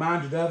be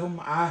reminded of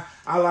them. I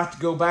like to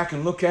go back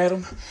and look at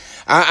them.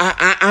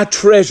 I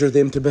treasure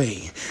them to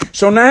be.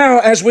 So now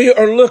as we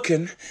are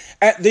looking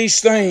at these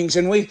things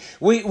and we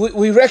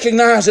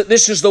recognize that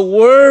this is the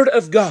Word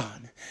of God.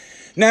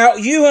 Now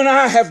you and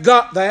I have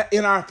got that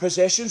in our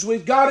possessions.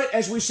 We've got it,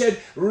 as we said,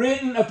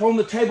 written upon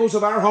the tables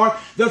of our heart,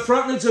 the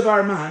frontlets of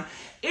our mind.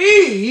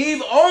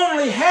 Eve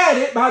only had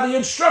it by the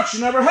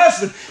instruction of her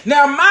husband.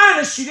 Now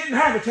minus she didn't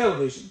have a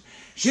television.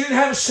 She didn't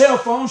have a cell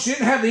phone. She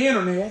didn't have the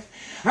internet.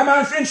 And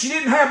my friend, she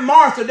didn't have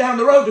Martha down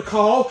the road to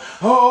call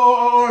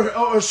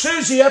or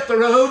Susie up the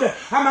road.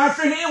 And my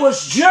friend, it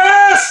was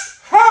just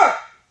her.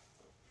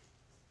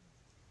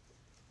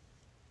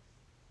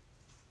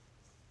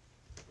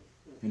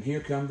 And here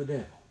come the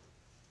devil.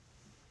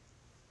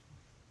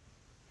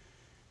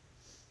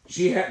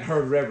 She hadn't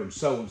heard Reverend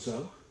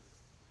so-and-so.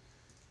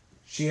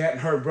 She hadn't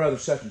heard Brother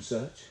such and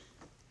such.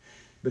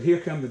 But here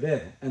come the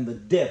devil. And the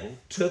devil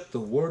took the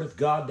Word of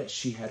God that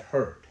she had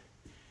heard.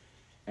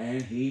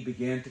 And he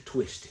began to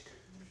twist it.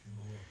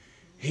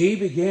 He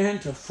began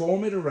to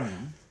form it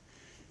around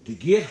to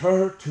get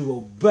her to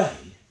obey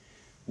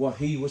what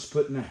he was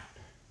putting out.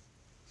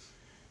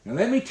 Now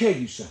let me tell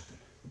you something.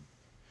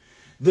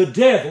 The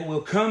devil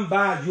will come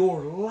by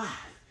your life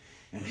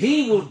and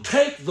he will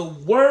take the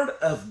Word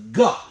of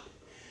God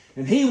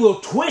and he will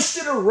twist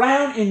it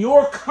around in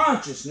your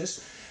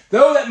consciousness,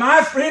 though that,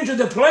 my friend, to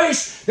the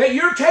place that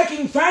you're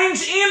taking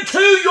things into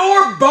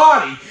your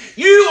body.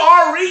 You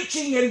are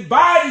reaching and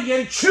biting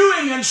and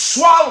chewing and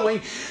swallowing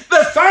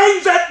the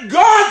things that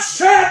God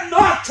said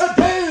not to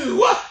do.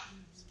 Well,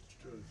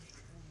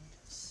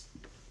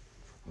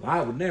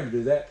 I would never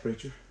do that,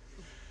 preacher.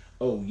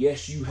 Oh,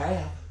 yes, you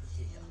have.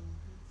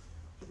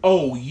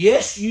 Oh,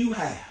 yes, you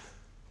have.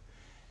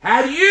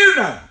 How do you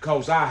know?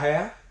 Because I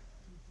have.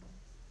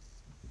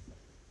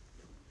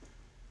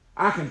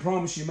 I can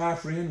promise you, my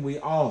friend, we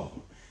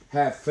all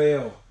have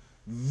fell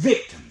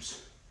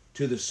victims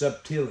to the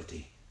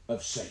subtlety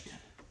of Satan.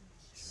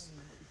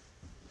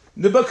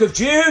 In the book of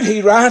Jude,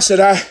 he writes that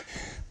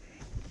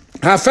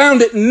I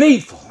found it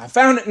needful, I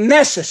found it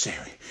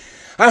necessary,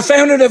 I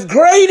found it of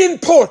great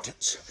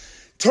importance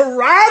to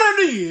write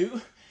unto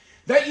you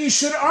that you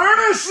should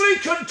earnestly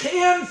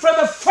contend for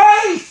the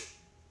faith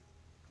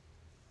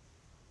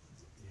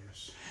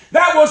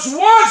that was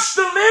once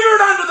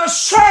delivered unto the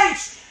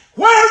saints.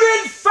 Where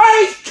did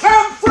faith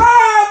come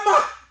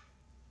from?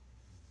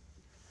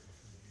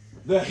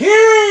 The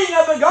hearing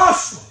of the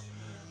gospel.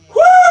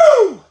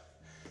 Woo!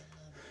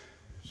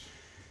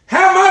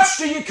 How much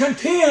do you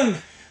contend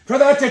for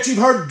that you've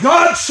heard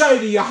God say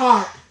to your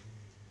heart?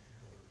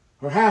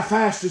 Or how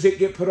fast does it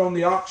get put on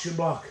the auction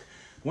block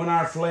when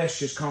our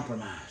flesh is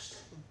compromised?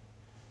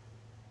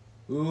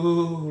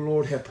 Ooh,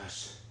 Lord help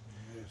us.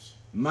 Yes.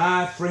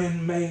 My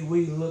friend, may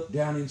we look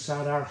down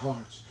inside our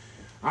hearts,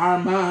 our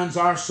minds,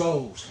 our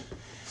souls.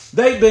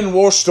 They've been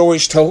war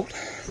stories told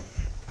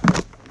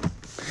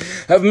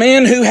of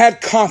men who had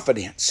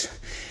confidence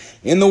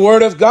in the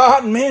Word of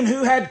God, men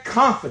who had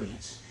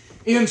confidence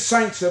in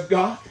saints of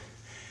God.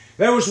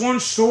 There was one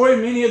story,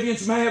 many of you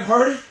may have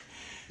heard it,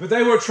 but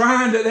they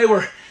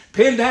were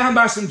pinned down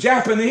by some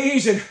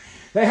Japanese, and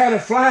they had a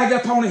flag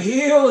up on a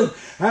hill, and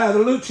the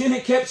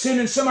lieutenant kept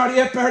sending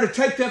somebody up there to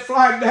take that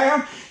flag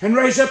down and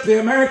raise up the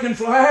American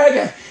flag.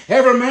 And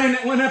every man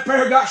that went up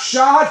there got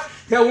shot.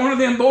 Till one of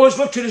them boys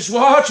looked at his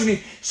watch and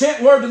he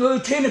sent word to the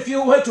lieutenant, if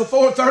you'll wait till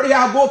 4:30,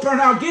 I'll go up there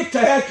and I'll get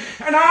that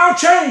and I'll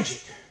change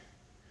it.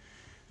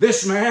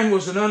 This man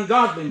was an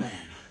ungodly man.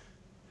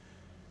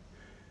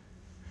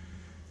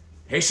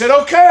 He said,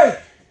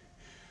 okay.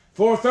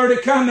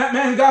 4:30 come, that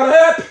man got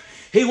up.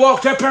 He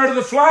walked up there to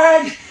the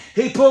flag.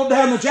 He pulled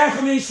down the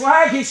Japanese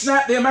flag. He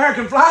snapped the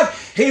American flag.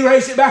 He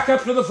raised it back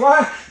up to the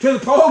flag, to the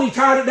pole. He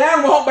tied it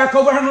down, walked back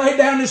over and laid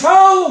down his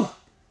hole.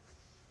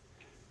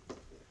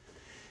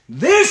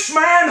 This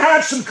man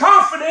had some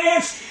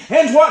confidence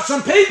in what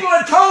some people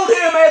had told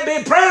him had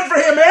been praying for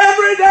him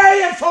every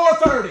day at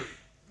 4:30.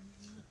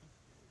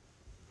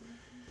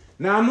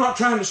 Now, I'm not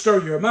trying to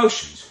stir your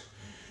emotions,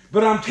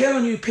 but I'm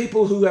telling you,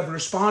 people who have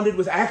responded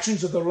with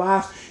actions of their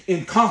life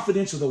in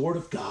confidence of the Word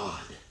of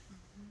God.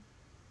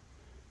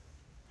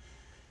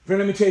 Friend,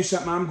 let me tell you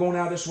something. I'm going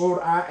out of this world.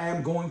 I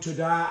am going to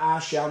die. I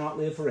shall not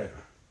live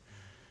forever.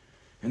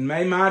 And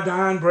may my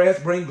dying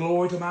breath bring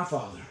glory to my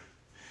Father.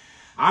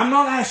 I'm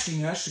not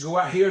asking us to go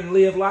out here and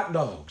live like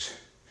dogs.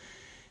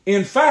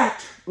 In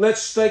fact,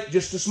 let's take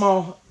just a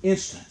small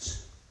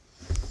instance.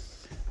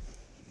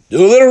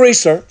 Do a little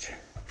research.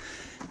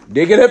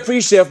 Dig it up for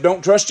yourself.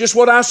 Don't trust just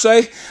what I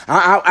say.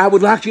 I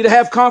would like you to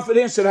have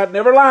confidence that I'd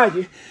never lie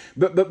to you.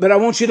 But I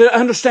want you to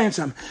understand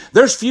something.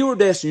 There's fewer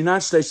deaths in the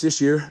United States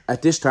this year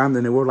at this time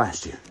than there were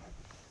last year.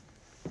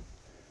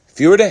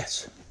 Fewer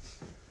deaths.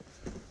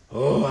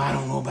 Oh, I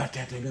don't know about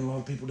that. There've been a lot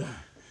of people dying.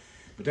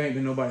 But there ain't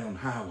been nobody on the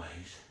highways.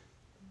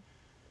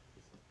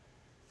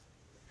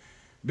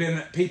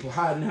 Been people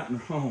hiding out in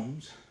their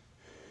homes.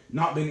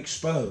 Not been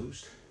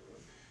exposed.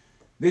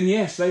 Then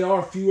yes, they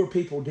are fewer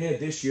people dead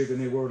this year than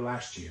they were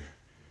last year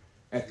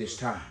at this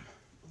time.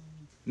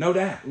 No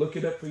doubt. Look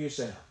it up for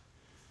yourself.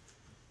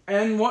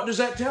 And what does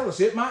that tell us?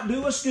 It might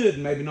do us good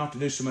maybe not to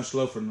do so much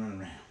loafing and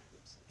run around.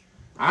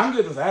 I'm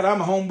good with that.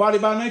 I'm a homebody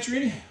by nature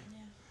anyhow.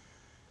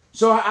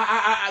 So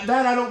that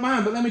I don't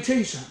mind. But let me tell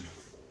you something.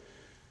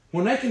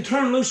 When they can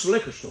turn loose the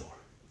liquor store,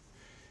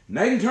 and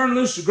they can turn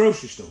loose the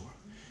grocery store,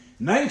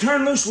 and they can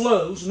turn loose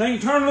Lowe's, and they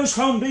can turn loose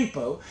Home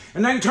Depot,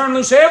 and they can turn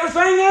loose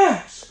everything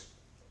else,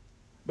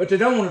 but they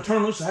don't want to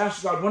turn loose the house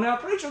of God. Well, now,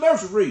 preacher,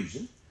 there's a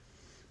reason.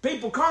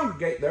 People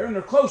congregate there, and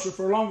they're closer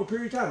for a longer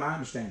period of time. I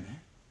understand that.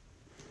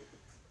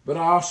 But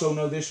I also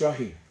know this right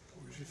here.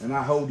 And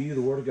I hold to you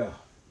the Word of God.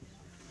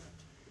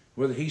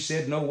 Whether He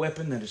said, no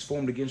weapon that is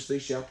formed against thee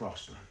shall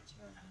prosper.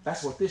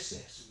 That's what this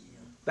says.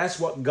 That's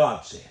what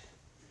God said.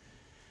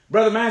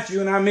 Brother Matthew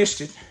and I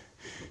missed it,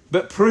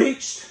 but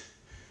preached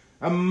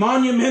a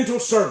monumental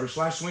service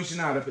last Wednesday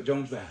night up at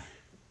Jones Valley.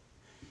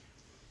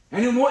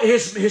 And in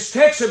his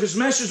text of his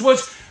message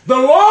was, the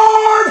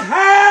Lord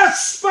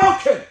has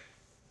spoken.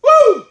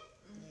 Woo!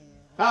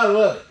 I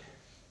love it.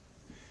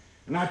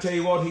 And I tell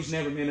you what, He's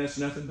never meant us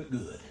nothing but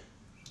good.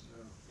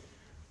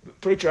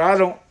 But preacher, I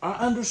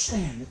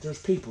understand that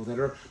there's people that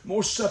are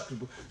more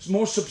susceptible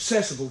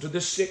to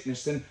this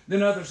sickness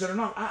than others that are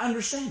not. I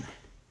understand that.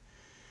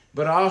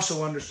 But I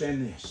also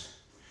understand this.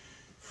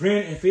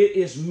 Friend, if it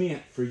is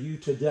meant for you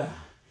to die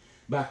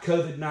by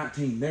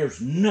COVID-19, there's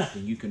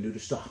nothing you can do to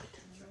stop it.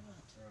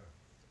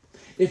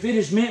 If it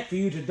is meant for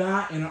you to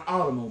die in an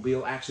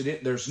automobile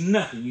accident, there's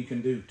nothing you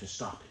can do to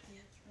stop it.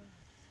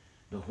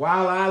 But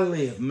while I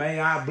live, may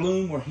I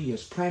bloom where He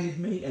has planted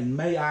me, and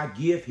may I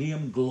give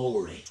Him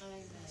glory.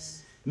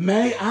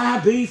 May I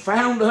be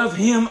found of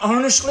Him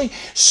earnestly,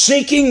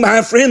 seeking,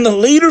 my friend, the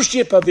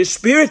leadership of His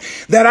Spirit,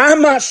 that I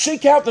might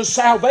seek out the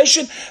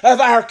salvation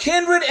of our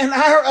kindred and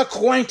our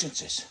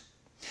acquaintances.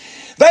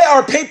 They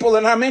are people,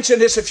 and I mentioned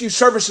this a few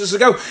services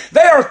ago,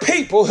 they are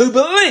people who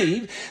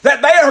believe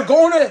that they are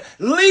going to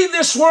leave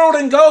this world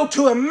and go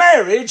to a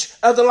marriage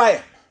of the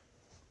Lamb.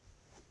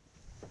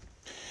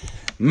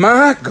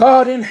 My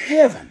God in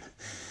heaven.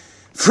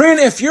 Friend,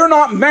 if you're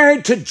not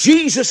married to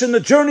Jesus in the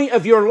journey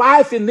of your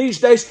life in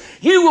these days,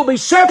 you will be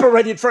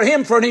separated from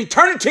Him for an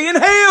eternity in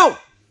hell.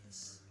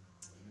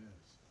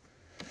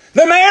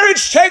 The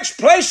marriage takes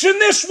place in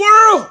this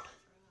world.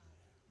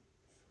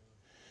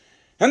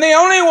 And the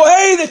only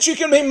way that you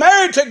can be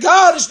married to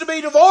God is to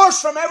be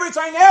divorced from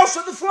everything else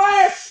of the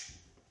flesh.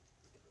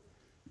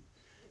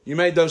 You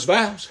made those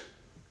vows.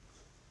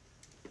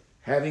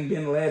 Having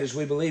been led, as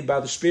we believe,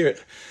 by the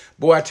Spirit.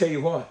 Boy, I tell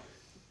you what.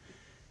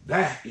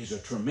 That is a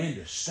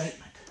tremendous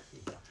statement.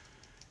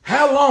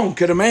 How long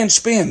could a man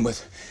spend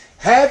with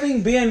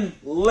having been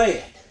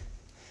led?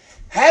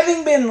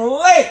 Having been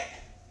led.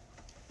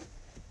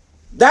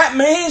 That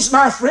means,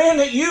 my friend,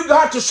 that you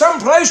got to some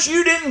place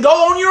you didn't go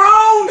on your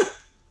own.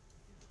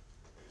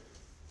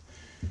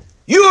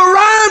 You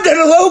arrived at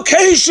a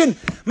location,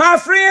 my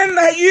friend,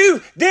 that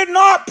you did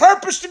not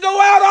purpose to go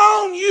out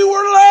on. You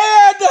were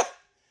led.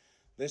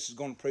 This is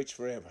going to preach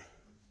forever.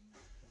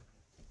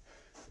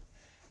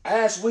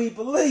 As we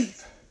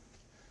believe.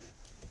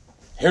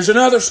 Here's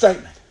another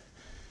statement.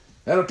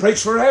 That'll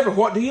preach forever.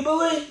 What do you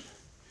believe?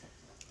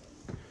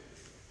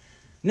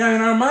 Now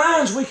in our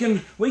minds we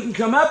can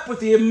come up with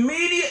the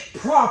immediate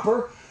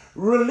proper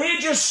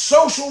religious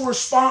social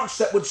response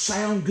that would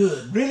sound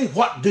good. Really,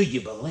 what do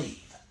you believe?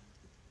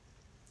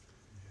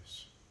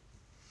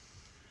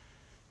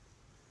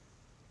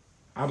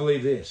 I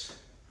believe this.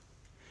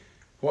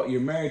 What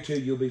you're married to,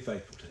 you'll be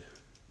faithful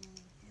to.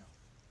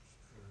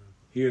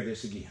 Hear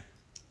this again.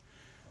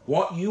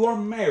 What you are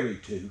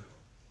married to,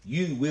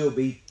 you will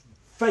be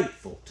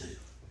faithful to.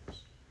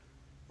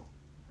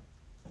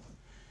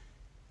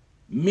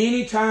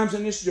 Many times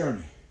in this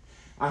journey,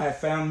 I have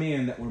found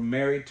men that were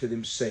married to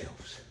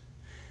themselves.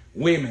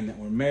 Women that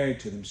were married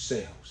to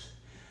themselves.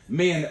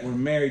 Men that were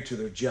married to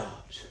their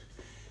jobs.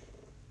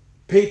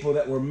 People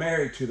that were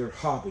married to their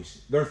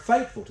hobbies. They're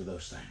faithful to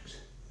those things.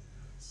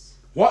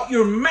 What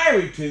you're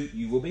married to,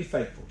 you will be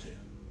faithful to.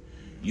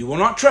 You will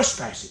not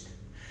trespass it.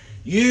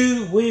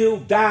 You will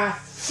die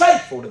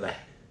faithful to that.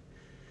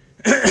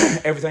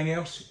 Everything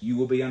else, you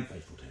will be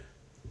unfaithful to.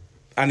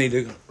 I need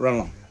to run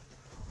along.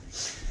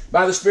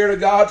 By the Spirit of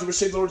God, to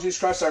receive the Lord Jesus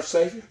Christ our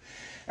Savior,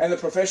 and the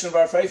profession of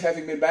our faith,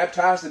 having been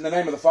baptized in the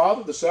name of the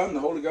Father, the Son, and the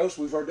Holy Ghost.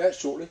 We've heard that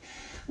shortly.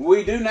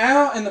 We do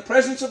now, in the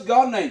presence of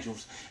God and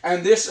angels,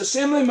 and this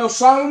assembly most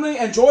solemnly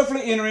and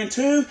joyfully enter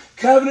into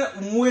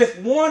covenant with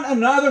one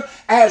another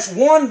as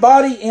one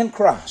body in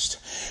Christ.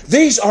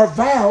 These are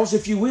vows,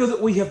 if you will,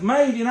 that we have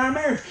made in our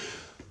marriage.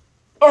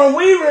 Are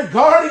we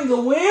regarding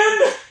the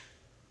wind?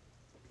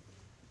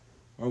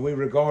 Or are we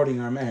regarding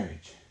our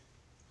marriage?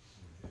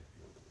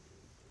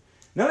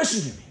 Now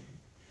listen to me.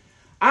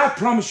 I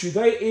promise you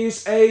there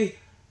is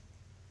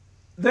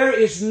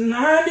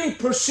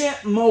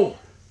 90% more.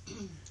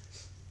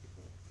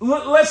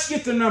 Let's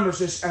get the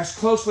numbers as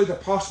closely as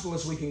possible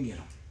as we can get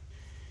them.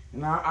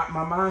 And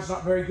my mind's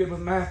not very good with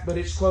math, but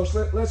it's close.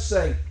 Let's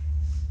say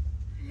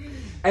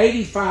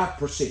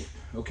 85%,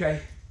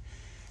 okay?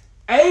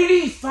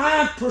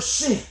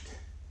 85%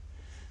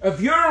 of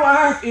your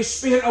life is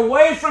spent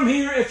away from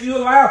here if you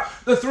allow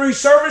the 3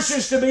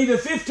 services to be the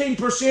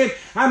 15%,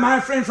 my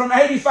friend, from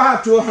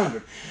 85 to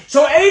 100.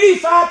 So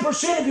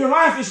 85% of your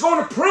life is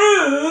going to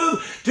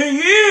prove to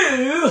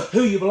you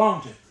who you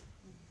belong to.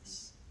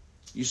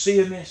 You see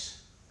in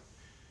this?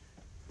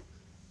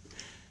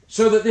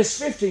 So that this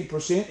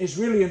 15% is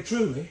really and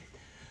truly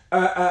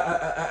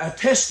a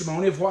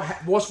testimony of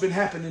what's been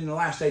happening in the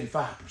last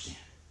 85%.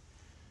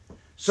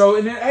 So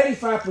in that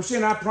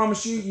 85%, I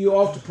promise you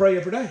ought to pray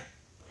every day.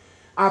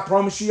 I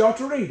promise you ought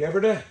to read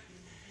every day.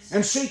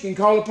 And seek and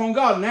call upon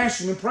God and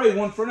ask Him and pray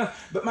one for another.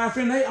 But my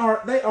friend, they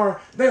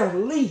are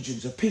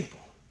legions of people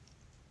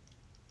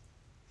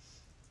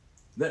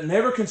that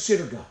never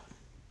consider God,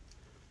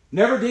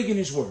 never dig in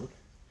His Word,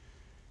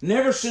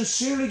 never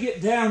sincerely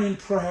get down in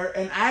prayer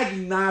and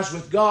agonize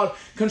with God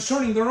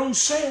concerning their own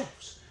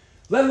selves,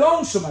 let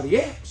alone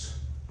somebody else,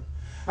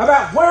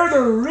 about where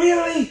they're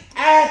really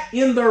at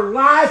in their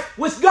life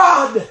with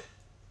God.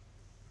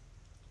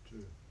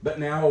 But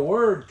now a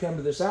word come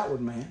to this outward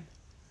man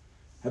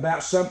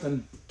about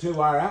something to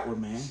our outward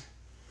man,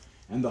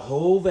 and the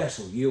whole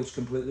vessel yields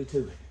completely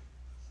to it.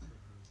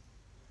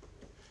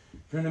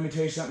 Friend, let me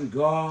tell you something.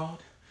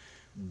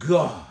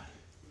 God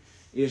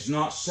is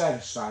not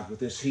satisfied with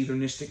this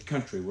heathenistic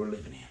country we're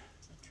living in.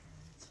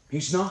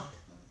 He's not.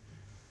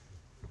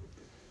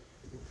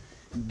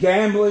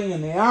 Gambling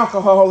and the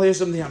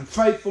alcoholism, the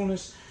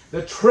unfaithfulness,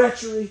 the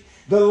treachery,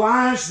 the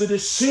lies, the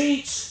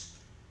deceits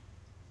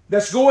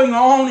that's going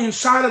on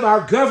inside of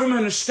our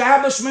government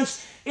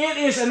establishments, it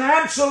is an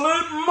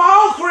absolute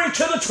mockery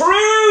to the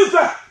truth.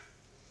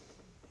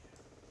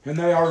 And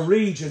there are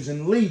legions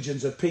and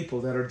legions of people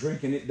that are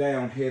drinking it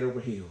down head over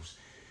heels.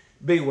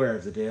 Beware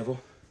of the devil.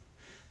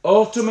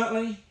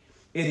 Ultimately,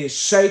 it is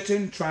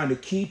Satan trying to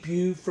keep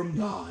you from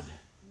God.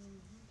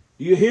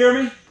 Do you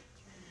hear me?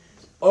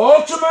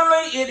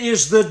 Ultimately, it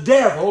is the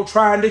devil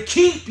trying to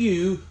keep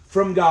you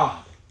from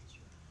God.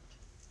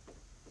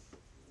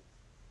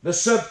 The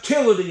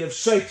subtlety of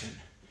Satan.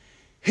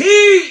 He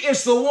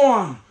is the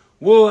one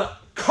who will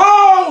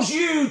cause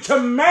you to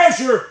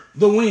measure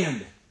the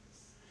wind.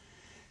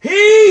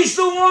 He's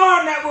the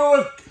one that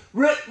will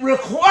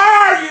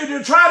require you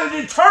to try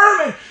to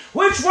determine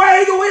which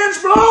way the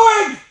wind's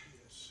blowing.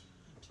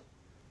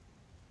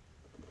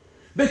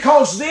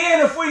 Because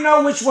then if we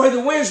know which way the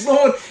wind's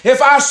blowing,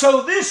 if I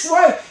sow this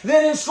way,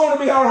 then it's going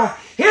to be all right.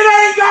 It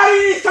ain't got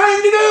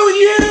anything to do with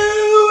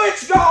you.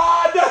 It's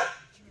God.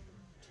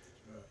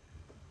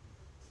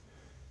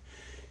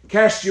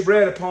 Cast your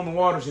bread upon the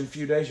waters. In a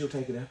few days you'll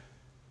take it up.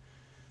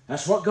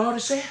 That's what God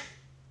has said.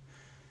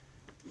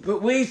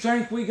 But we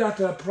think we got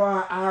to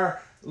apply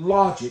our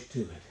logic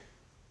to it.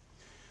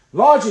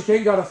 Logic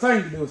ain't got a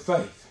thing to do with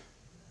faith.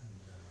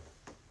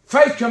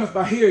 Faith cometh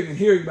by hearing, and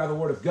hearing by the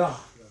Word of God.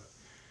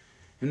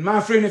 And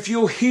my friend, if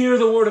you'll hear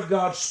the Word of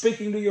God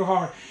speaking to your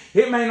heart,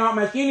 it may not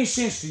make any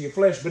sense to your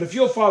flesh, but if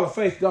you'll follow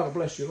faith, God will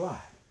bless your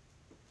life.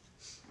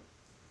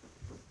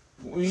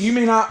 You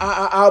mean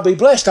I'll be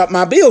blessed?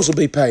 My bills will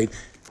be paid?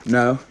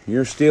 No,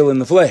 you're still in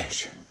the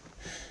flesh.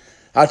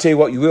 I'll tell you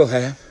what you will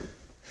have.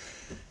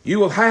 You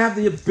will have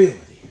the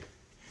ability,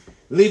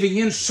 living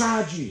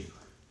inside you,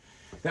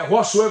 that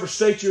whatsoever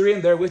state you're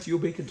in, therewith you'll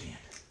be content.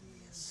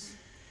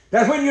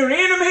 That when your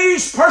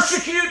enemies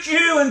persecute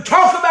you and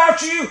talk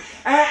about you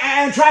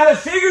and try to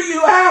figure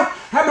you out,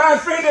 and my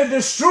friend, to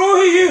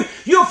destroy you,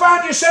 you'll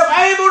find yourself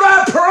able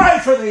to pray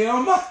for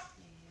them.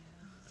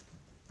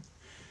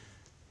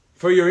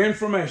 For your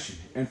information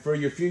and for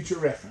your future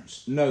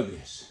reference, know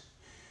this.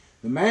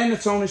 The man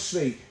that's on his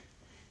feet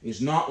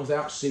is not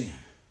without sin.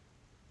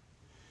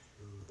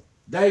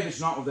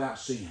 David's not without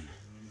sin.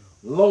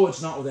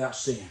 Lloyd's not without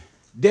sin.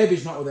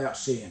 Debbie's not without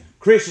sin.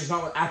 Chris is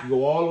not without... I could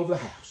go all over the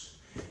house.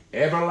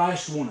 Every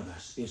last one of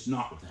us is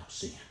not without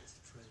sin.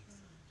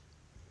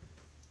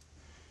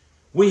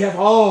 We have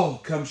all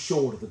come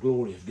short of the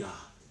glory of God.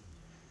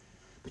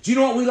 But you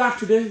know what we like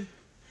to do?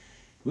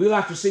 We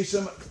like to see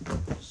somebody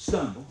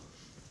stumble.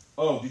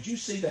 Oh, did you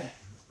see that?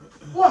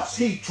 What's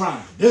he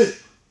trying to do?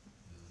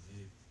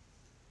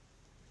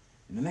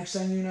 And the next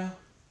thing you know,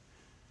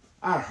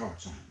 our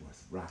hearts aren't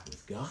right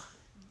with God.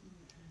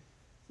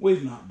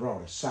 We've not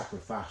brought a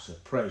sacrifice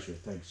of praise or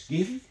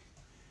thanksgiving.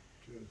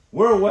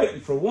 We're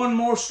waiting for one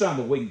more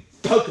stumble. We can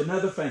poke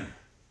another finger.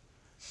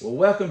 Well,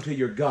 welcome to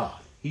your God.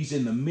 He's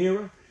in the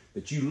mirror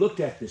that you looked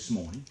at this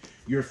morning.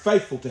 You're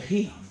faithful to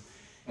Him.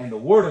 And the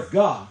Word of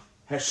God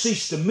has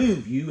ceased to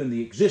move you in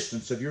the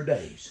existence of your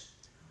days.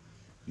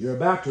 You're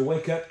about to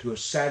wake up to a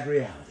sad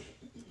reality.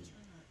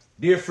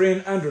 Dear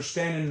friend,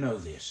 understand and know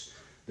this.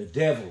 The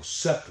devil's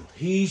subtle.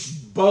 He's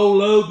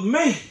boloed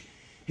me.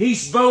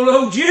 He's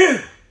boloed you.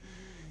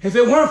 If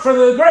it weren't for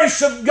the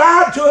grace of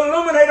God to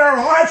illuminate our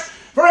hearts,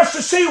 for us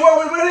to see where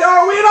we really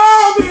are, we'd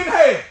all be in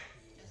hell.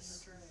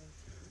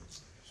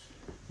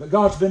 But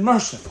God's been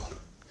merciful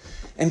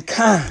and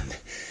kind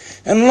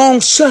and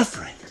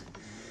long-suffering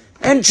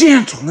and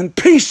gentle and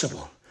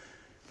peaceable.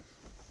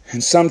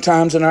 And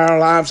sometimes in our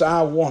lives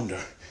I wonder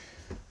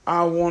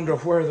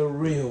where the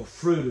real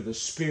fruit of the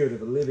Spirit of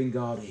the living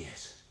God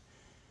is.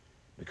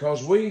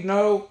 Because we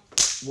know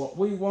what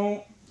we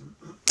want,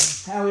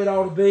 how it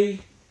ought to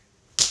be,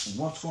 and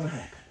what's going to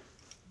happen.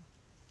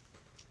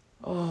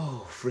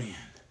 Oh, friend,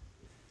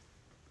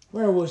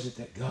 where was it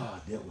that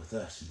God dealt with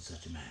us in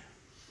such a manner?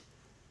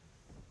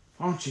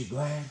 Aren't you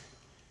glad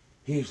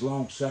He is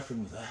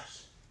long-suffering with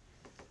us?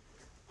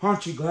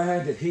 Aren't you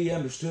glad that He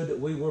understood that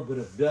we were but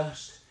of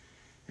dust?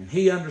 And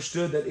He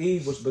understood that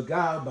Eve was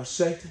beguiled by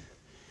Satan?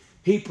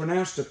 He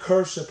pronounced a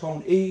curse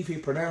upon Eve. He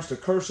pronounced a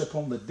curse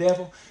upon the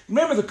devil.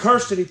 Remember the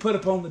curse that He put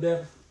upon the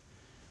devil?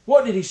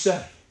 What did He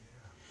say?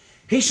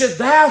 He said,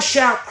 thou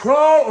shalt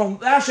go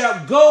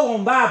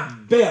on thy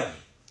belly.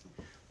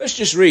 Let's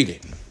just read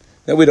it,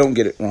 that we don't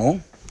get it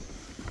wrong.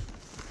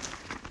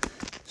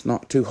 It's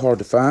not too hard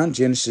to find.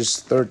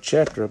 Genesis 3rd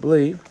chapter, I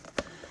believe.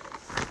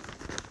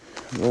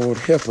 Lord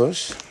help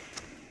us.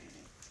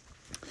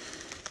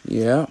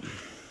 Yeah.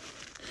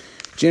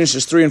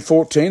 Genesis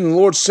 3:14. The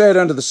Lord said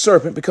unto the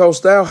serpent,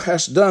 because thou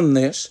hast done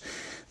this,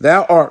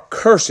 thou art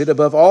cursed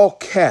above all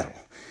cattle,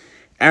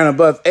 and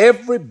above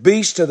every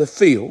beast of the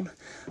field.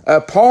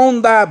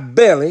 Upon thy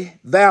belly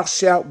thou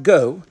shalt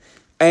go,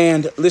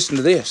 and listen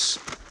to this,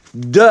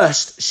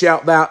 dust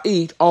shalt thou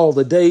eat all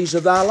the days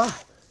of thy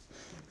life.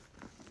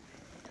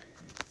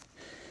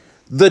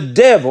 The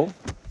devil,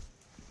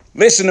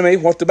 listen to me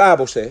what the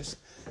Bible says,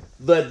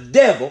 the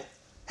devil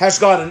has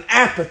got an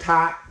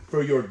appetite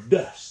for your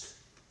dust.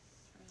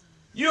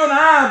 You and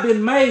I have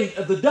been made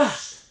of the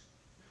dust.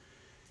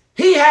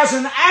 He has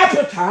an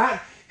appetite.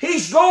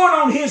 He's going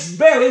on his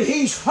belly.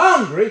 He's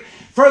hungry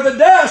for the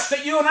dust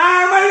that you and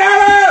I are made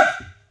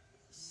out of.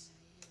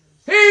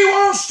 He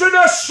wants to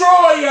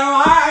destroy your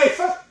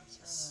life.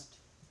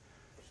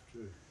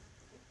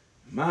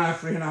 My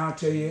friend, I'll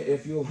tell you,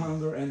 if you'll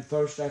hunger and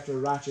thirst after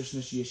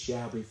righteousness, you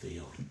shall be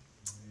filled.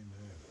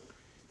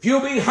 If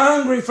you'll be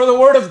hungry for the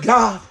Word of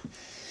God,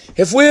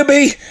 if we'll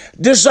be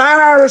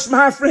desirous,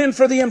 my friend,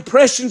 for the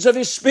impressions of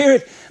His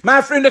Spirit,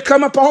 my friend, to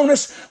come upon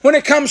us when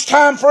it comes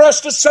time for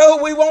us to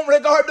sow, we won't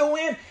regard the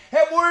wind.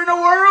 If we're in a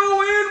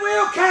whirlwind,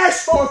 we'll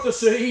cast forth the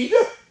seed.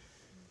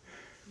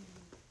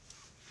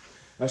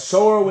 A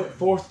sower went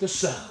forth to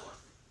sow.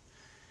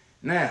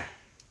 Now,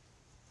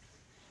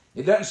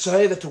 it doesn't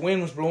say that the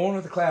wind was blowing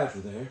or the clouds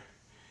were there.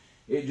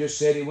 It just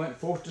said he went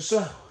forth to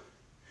sow.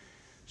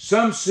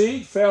 Some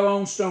seed fell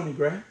on stony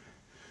ground.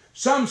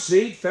 Some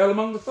seed fell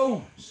among the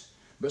thorns.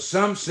 But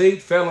some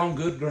seed fell on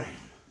good ground.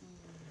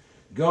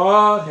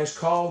 God has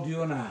called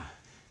you and I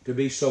to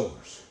be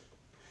sowers.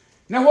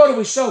 Now what are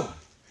we sowing?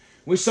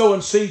 We're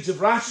sowing seeds of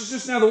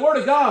righteousness. Now the Word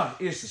of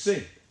God is the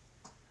seed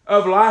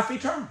of life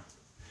eternal.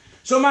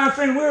 So my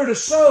friend, we're to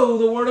sow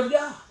the Word of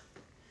God.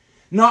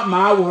 Not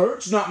my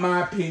words, not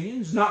my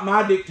opinions, not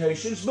my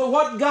dictations, but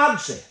what God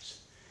says.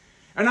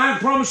 And I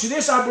promise you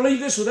this, I believe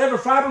this with every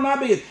fiber of my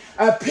being.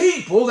 A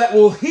people that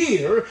will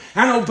hear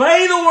and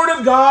obey the Word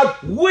of God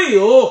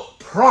will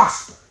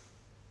prosper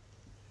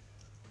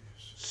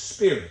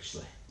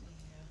spiritually.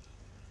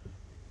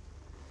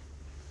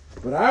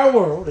 But our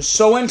world is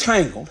so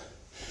entangled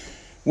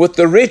with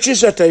the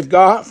riches that they've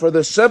got for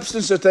the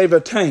substance that they've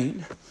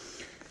attained.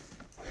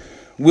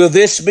 Will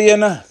this be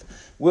enough?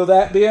 Will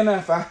that be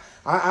enough?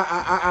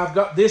 I've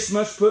got this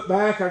much put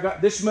back. I've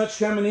got this much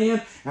coming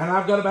in. And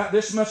I've got about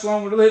this much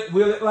longer to live.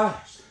 Will it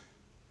last?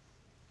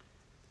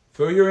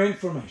 For your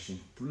information,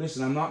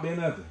 listen, I'm not being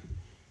ugly.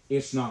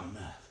 It's not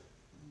enough.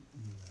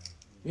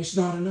 It's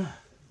not enough.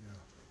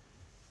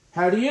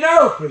 How do you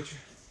know, preacher?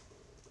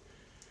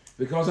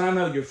 Because I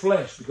know your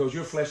flesh. Because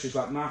your flesh is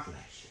like my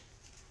flesh.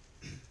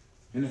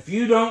 And if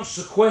you don't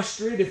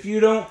sequester it, if you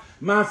don't,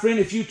 my friend,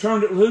 if you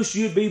turned it loose,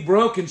 you'd be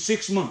broke in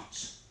 6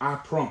 months. I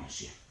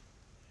promise you.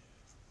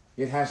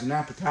 It has an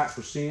appetite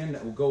for sin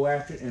that will go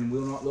after it and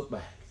will not look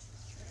back.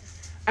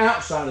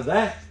 Outside of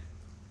that,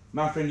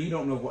 my friend, you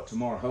don't know what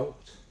tomorrow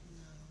holds.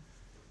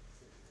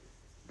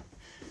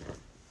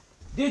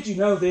 Did you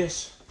know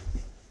this?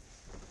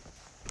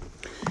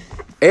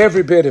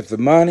 Every bit of the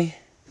money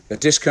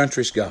that this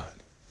country's got,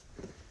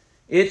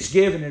 it's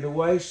giving it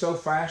away so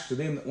fast to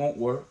them that won't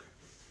work.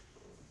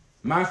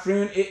 My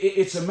friend,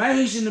 it's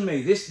amazing to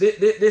me.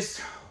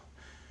 This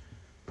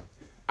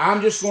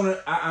I'm just going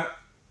to,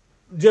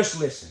 just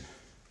listen.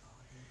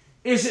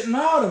 Is it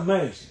not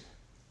amazing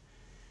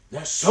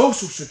that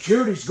Social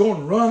Security is going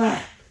to run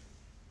out,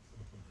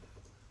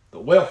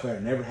 but welfare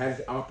never has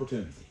the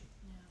opportunity?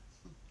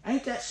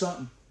 Ain't that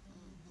something?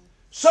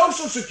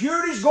 Social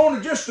Security is going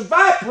to just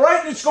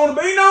evaporate and it's going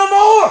to be no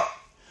more.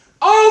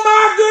 Oh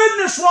my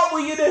goodness, what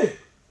will you do?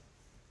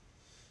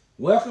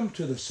 Welcome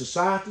to the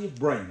society of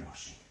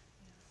brainwashing.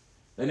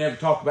 They never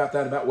talk about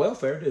that about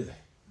welfare, do they?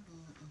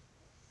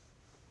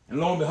 And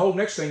lo and behold,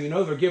 next thing you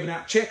know, they're giving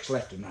out checks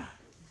left and right.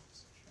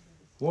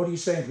 What are you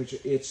saying, preacher?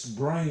 It's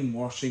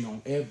brainwashing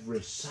on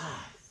every side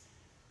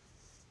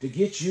to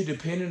get you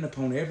dependent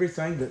upon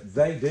everything that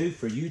they do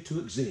for you to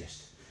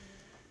exist.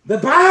 The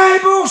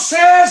Bible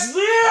says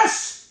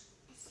this.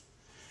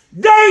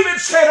 David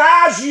said,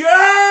 I was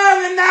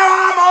young and now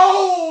I'm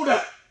old.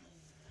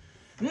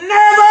 Never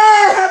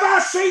have I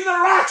seen the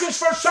righteous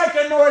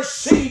forsaken nor his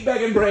seed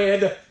begging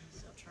bread.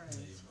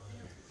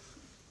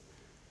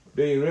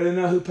 Do you really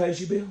know who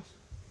pays your bills?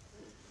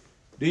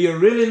 Do you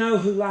really know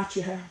who lights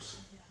your house?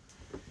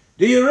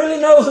 Do you really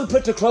know who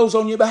put the clothes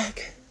on your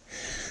back?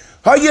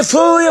 Are you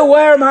fully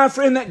aware, my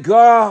friend, that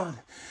God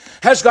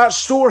has got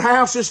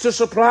storehouses to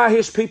supply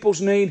His people's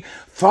need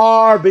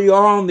far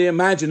beyond the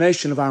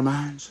imagination of our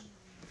minds?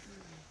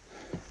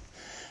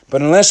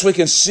 But unless we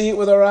can see it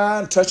with our eye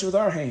and touch it with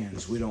our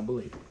hands, we don't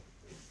believe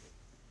it.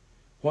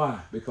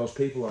 Why? Because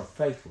people are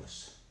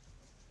faithless.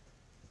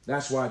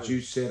 That's why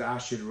Jude said, I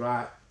should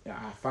write,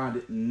 I find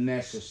it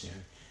necessary,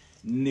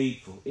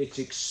 needful, it's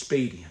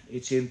expedient,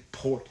 it's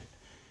important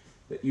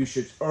that you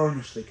should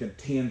earnestly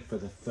contend for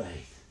the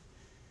faith.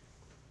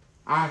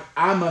 I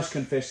must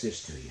confess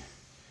this to you.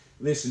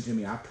 Listen to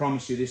me. I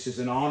promise you this is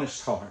an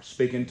honest heart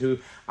speaking to,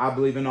 I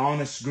believe, an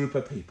honest group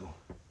of people.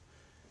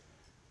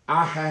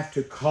 I have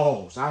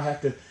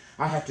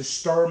to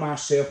stir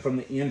myself from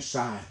the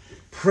inside,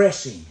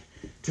 pressing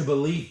to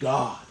believe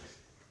God.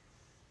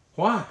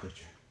 Why,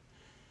 preacher?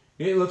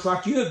 It looks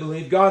like you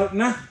believe God at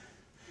nothing.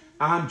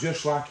 I'm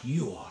just like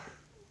you are.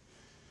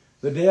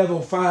 The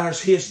devil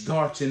fires his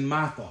darts in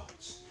my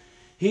thoughts.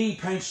 He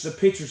paints the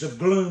pictures of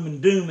gloom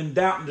and doom and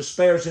doubt and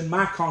despairs in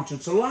my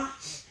conscience alike.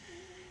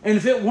 And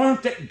if it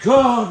weren't that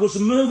God was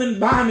moving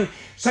by me,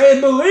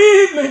 saying,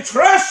 believe me,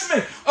 trust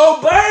me,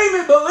 obey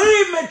me,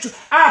 believe me,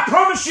 I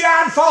promise you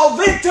I'd fall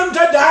victim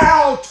to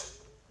doubt.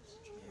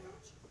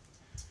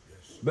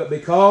 But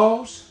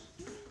because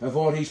of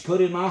what He's put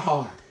in my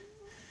heart,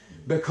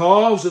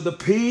 because of the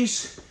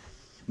peace,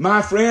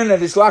 my friend,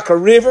 that is like a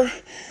river,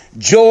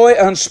 joy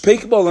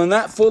unspeakable and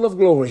that full of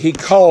glory, He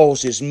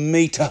causes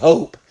me to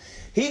hope.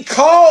 He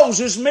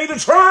causes me to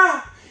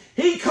try.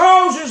 He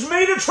causes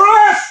me to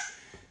trust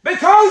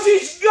because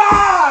He's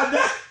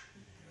God.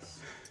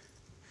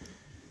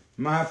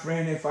 My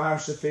friend, if our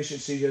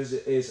sufficiency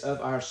is of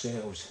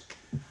ourselves,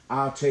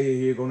 I'll tell you,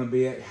 you're going to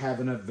be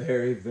having a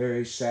very,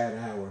 very sad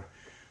hour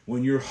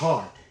when your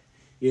heart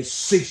is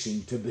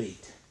ceasing to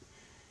beat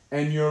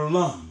and your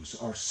lungs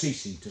are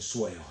ceasing to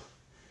swell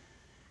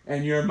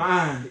and your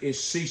mind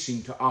is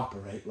ceasing to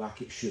operate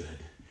like it should.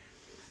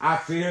 I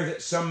fear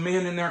that some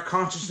men in their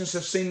consciousness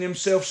have seen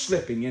themselves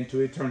slipping into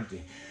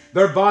eternity.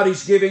 Their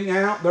bodies giving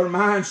out, their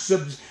minds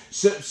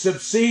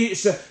subsessing,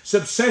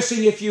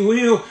 if you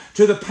will,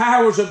 to the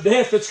powers of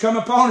death that's come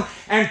upon them,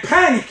 and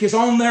panic is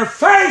on their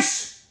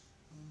face.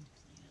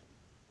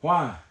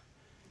 Why?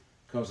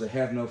 Because they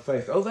have no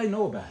faith. Oh, they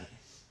know about it.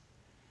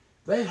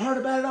 They've heard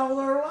about it all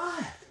their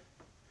life.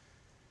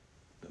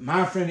 But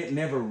my friend, it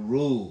never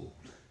ruled.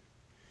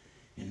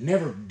 It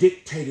never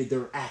dictated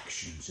their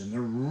actions and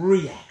their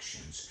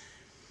reactions.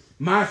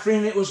 My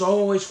friend, it was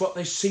always what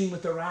they seen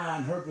with their eye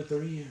and heard with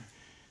their ear.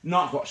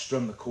 Not what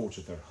strung the chords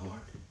of their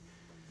heart.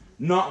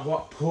 Not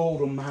what pulled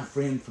them, my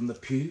friend, from the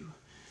pew.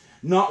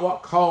 Not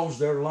what caused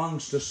their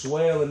lungs to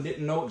swell and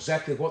didn't know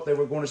exactly what they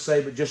were going to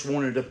say, but just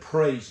wanted to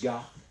praise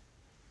God.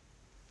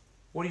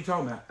 What are you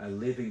talking about? A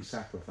living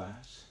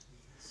sacrifice.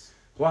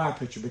 Why,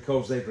 preacher?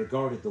 Because they've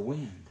regarded the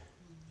wind.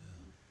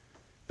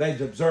 They've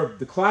observed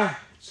the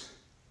clouds.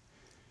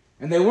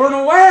 And they weren't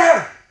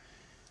aware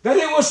that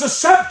it was the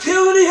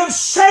subtlety of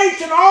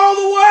Satan all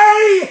the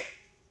way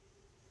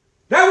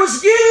that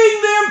was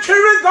getting them to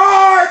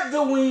regard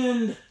the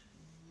wind,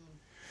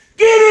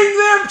 getting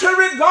them to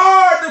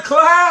regard the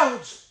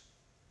clouds,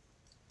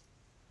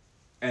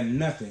 and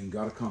nothing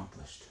got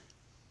accomplished.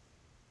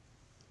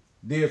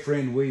 Dear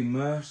friend, we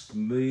must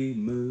be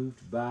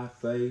moved by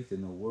faith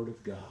in the Word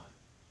of God.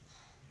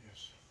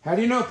 Yes. How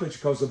do you know, preacher?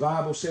 Because the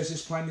Bible says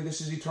this plainly,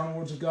 this is eternal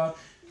words of God.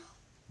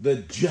 The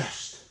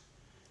just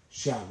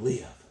shall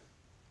live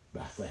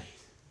by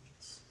faith.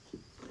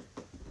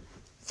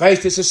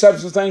 Faith is the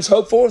substance of things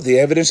hoped for, the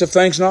evidence of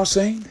things not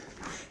seen.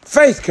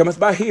 Faith cometh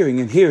by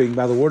hearing, and hearing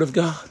by the word of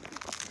God.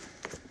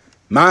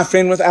 My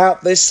friend,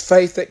 without this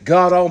faith that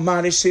God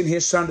Almighty sent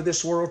His Son to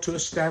this world to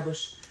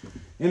establish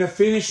in a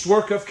finished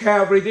work of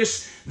Calvary,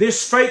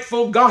 this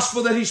faithful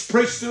gospel that He's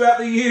preached throughout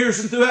the years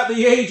and throughout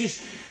the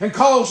ages, and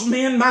calls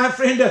men, my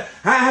friend, to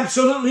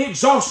absolutely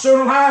exhaust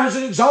their lives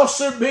and exhaust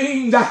their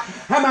beings.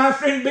 My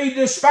friend, be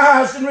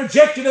despised and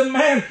rejected of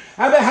man.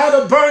 Have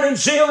a burning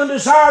zeal and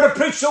desire to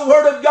preach the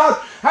Word of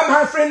God.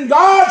 My friend,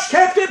 God's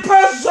kept it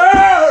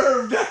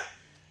preserved.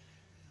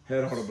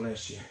 That ought to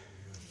bless you.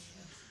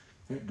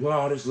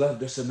 God has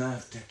loved us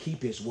enough to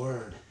keep His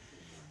Word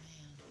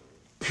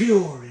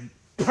pure and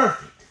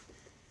perfect,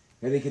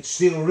 that He could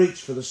still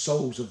reach for the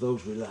souls of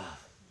those we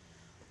love.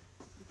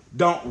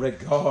 Don't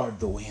regard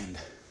the wind.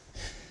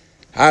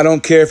 I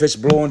don't care if it's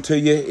blowing to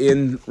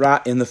you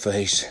right in the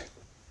face.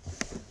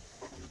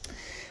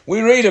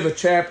 We read of a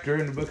chapter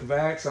in the book of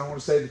Acts, I want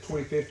to say the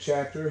 25th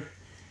chapter,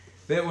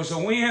 that was a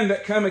wind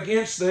that come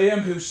against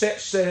them who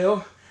set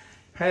sail,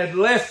 had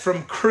left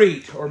from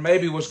Crete, or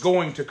maybe was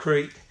going to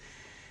Crete.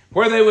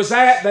 Where they was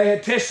at, they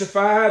had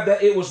testified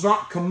that it was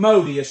not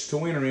commodious to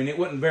winter in. It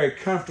wasn't very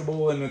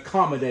comfortable and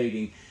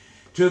accommodating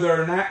to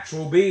their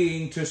natural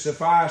being to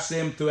suffice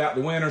them throughout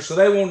the winter. So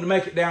they wanted to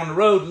make it down the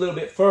road a little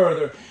bit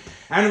further.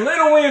 And a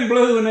little wind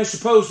blew, and they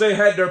supposed they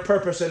had their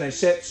purpose, and they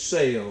set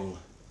sail.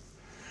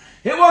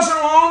 It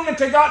wasn't long that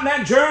they got in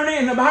that journey,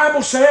 and the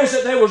Bible says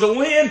that there was a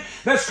wind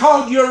that's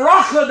called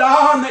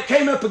Euroclydon that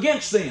came up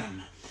against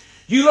them.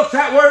 You look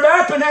that word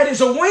up, and that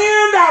is a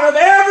wind out of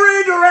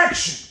every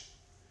direction.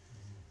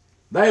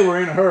 They were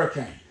in a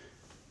hurricane.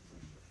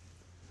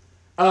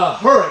 A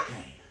hurricane.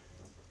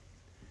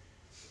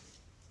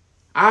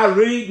 I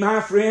read, my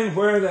friend,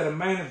 where that a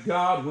man of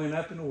God went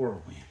up in a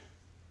whirlwind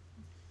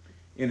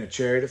in a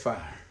chariot of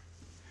fire.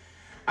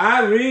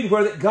 I read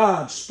where that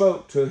God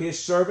spoke to His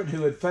servant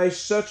who had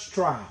faced such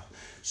trial,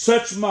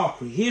 such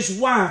mockery, his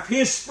wife,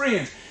 his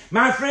friends.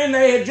 My friend,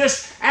 they had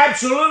just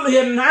absolutely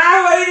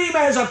annihilated him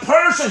as a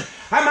person.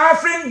 And my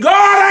friend,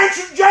 God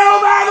answered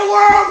Job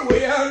by the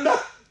whirlwind.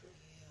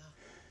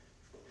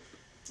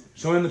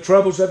 So in the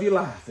troubles of your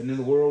life and in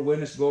the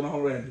whirlwind that's going on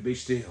around you, be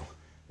still.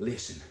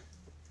 Listen.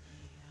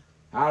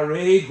 I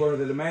read where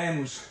the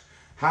man was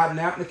hiding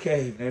out in the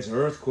cave. There's an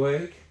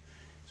earthquake.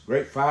 There's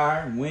great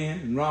fire and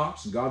wind and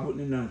rocks. And God wouldn't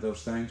have known of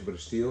those things, but a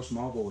still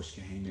small voice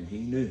came and He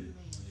knew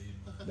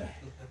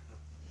that.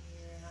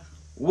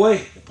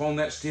 Wait upon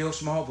that still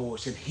small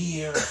voice and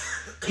hear,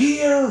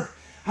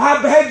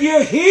 I beg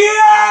you,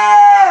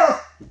 hear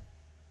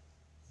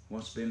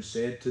what's been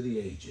said to the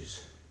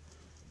ages,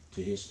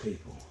 to His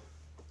people.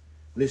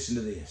 Listen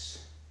to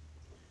this.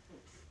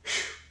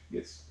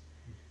 Yes.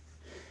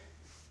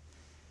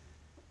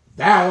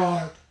 Thou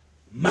art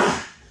mine.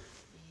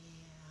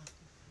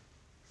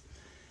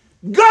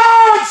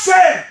 God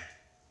said,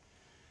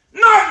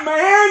 not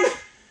man,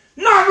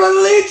 not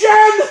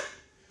religion.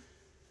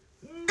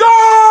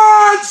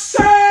 God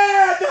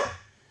said,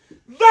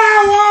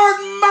 thou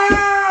art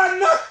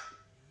mine.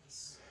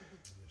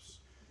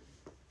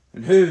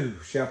 And who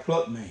shall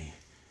pluck me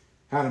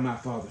out of my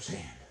Father's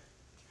hand?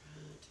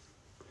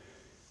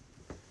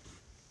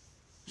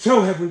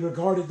 So have we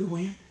regarded the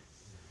wind?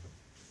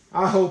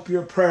 I hope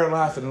your prayer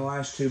life in the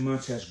last 2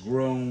 months has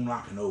grown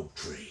like an oak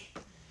tree.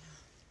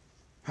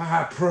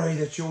 I pray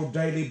that your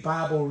daily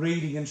Bible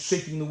reading and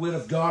seeking the will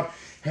of God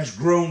has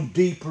grown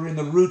deeper in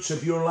the roots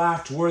of your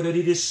life to where that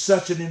it is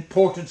such an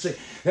importance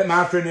that,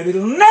 my friend, that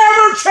it'll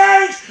never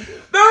change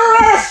the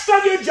rest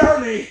of your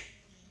journey.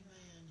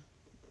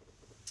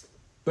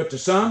 But to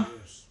some,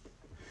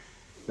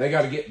 they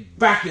got to get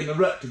back in the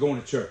rut to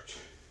going to church.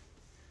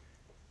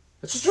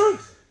 That's the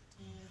truth.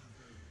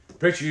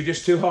 Preacher, you're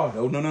just too hard.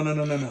 Oh, no.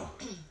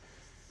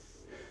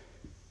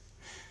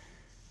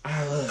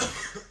 I love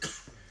you.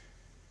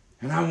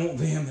 And I want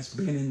them that's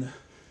been in the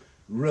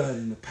rut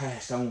in the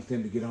past, I want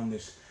them to get on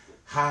this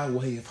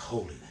highway of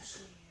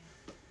holiness.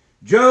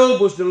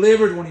 Job was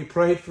delivered when he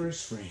prayed for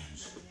his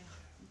friends.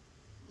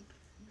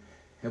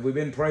 Have we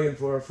been praying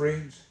for our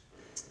friends?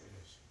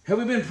 Have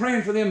we been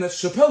praying for them that's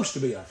supposed to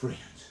be our friends?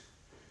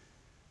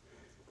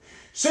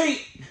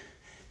 See,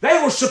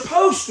 they were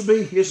supposed to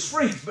be his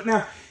friends. But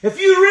now, if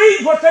you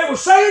read what they were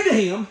saying to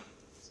him,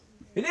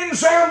 it didn't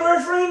sound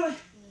very friendly.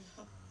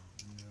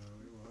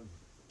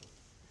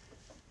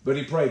 But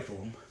he prayed for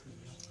them.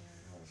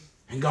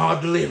 And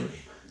God delivered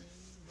him.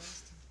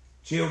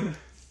 Children,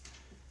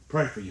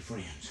 pray for your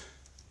friends.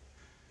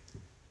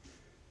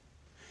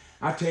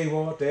 I tell you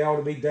what, there ought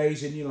to be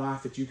days in your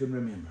life that you can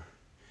remember.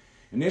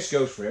 And this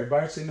goes for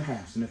everybody that's in the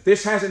house. And if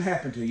this hasn't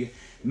happened to you,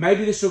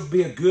 maybe this will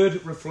be a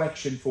good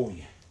reflection for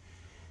you.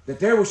 That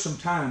there was some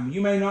time,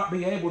 you may not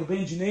be able to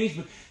bend your knees,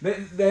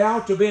 but there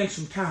ought to have been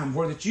some time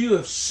where that you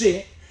have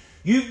sit,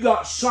 you've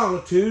got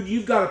solitude,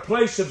 you've got a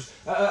place of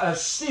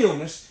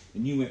stillness,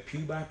 and you went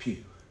pew by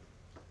pew.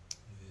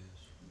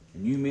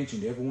 And you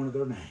mentioned every one of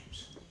their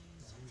names.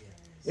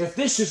 If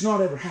this has not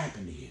ever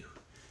happened to you,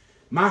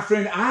 my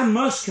friend, I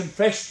must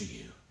confess to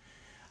you,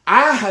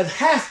 I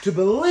have to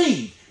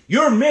believe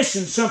you're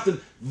missing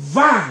something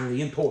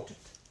vitally important.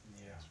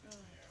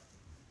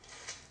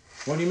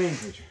 What do you mean,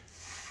 preacher?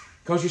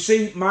 Because you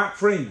see, Mike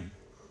Freeman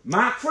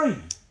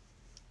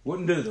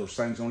wouldn't do those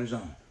things on his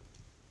own.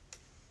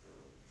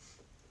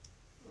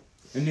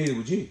 And neither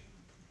would you.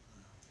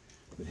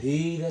 But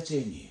he that's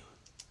in you,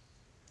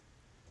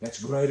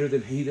 that's greater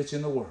than he that's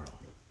in the world,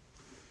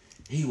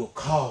 he will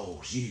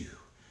cause you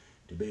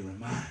to be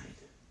reminded.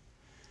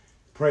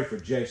 Pray for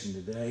Jason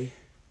today.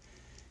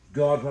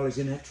 God, while he's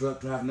in that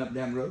truck driving up and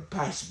down the road,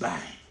 pass by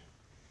him.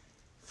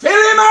 Fill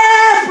him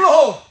up,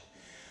 Lord.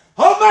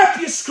 Open up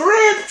your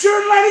scripture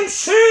and let him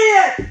see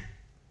it.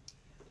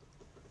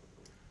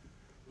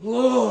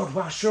 Lord,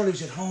 while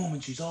Shirley's at home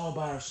and she's all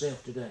by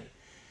herself today,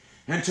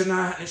 and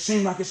tonight it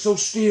seems like it's so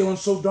still and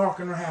so dark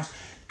in her house,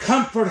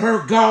 comfort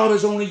her, God,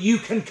 as only you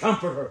can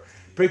comfort her.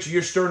 Preacher,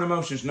 you're stirring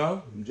emotions.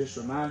 No, I'm just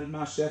reminding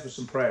myself of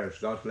some prayers.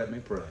 God, let me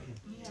pray.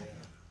 Yeah.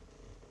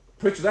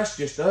 Preacher, that's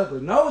just ugly.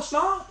 No, it's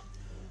not.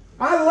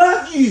 I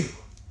love you.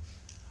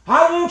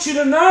 I want you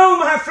to know,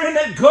 my friend,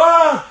 that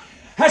God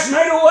has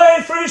made a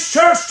way for His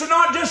church to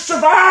not just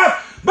survive,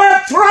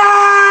 but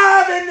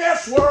thrive in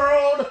this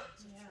world.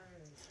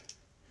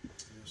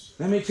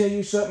 Let me tell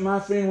you something, my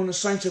friend. When the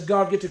saints of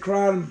God get to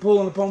crying and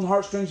pulling upon the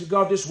heartstrings of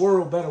God, this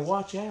world better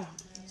watch out.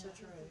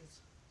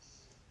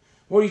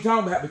 What are you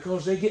talking about?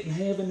 Because they get in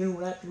heaven and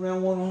wrapped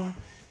around one arm,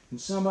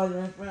 and somebody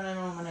wrapped around their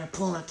arm and they're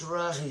pulling it to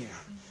right here.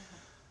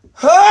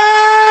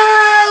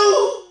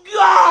 Oh,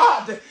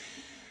 God!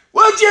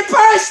 Would you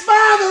pass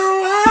by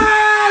their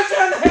lives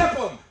and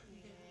help them?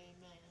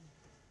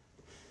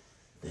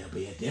 There'll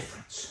be a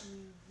difference.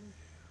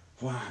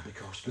 Why?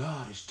 Because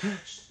God is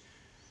touched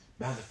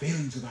by the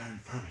feelings of our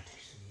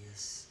infirmities.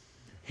 Yes.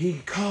 He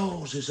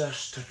causes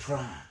us to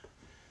triumph.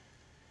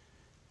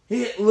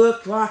 It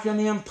looked like an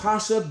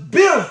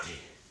impossibility.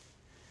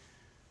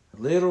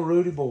 A little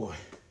Rudy boy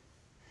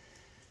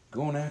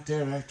going out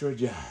there after a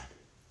giant.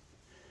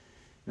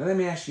 Now let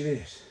me ask you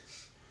this.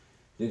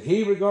 Did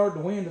he regard the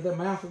wind of the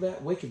mouth of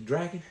that wicked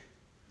dragon?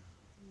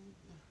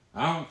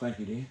 I don't think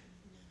he did.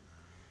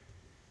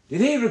 Did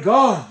he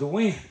regard the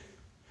wind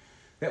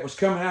that was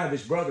coming out of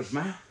his brother's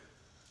mouth?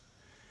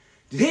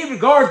 Did he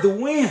regard the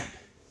wind,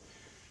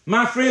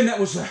 my friend, that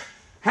was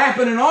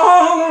happening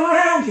all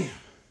around him?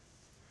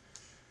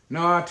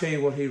 No, I'll tell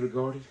you what he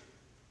regarded.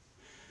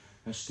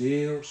 A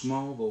still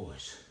small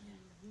voice.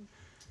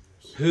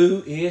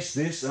 Who is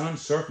this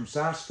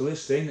uncircumcised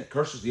Philistine that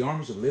curses the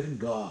armies of the living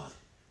God?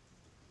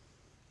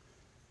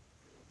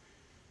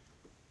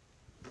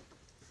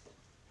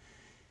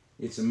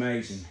 It's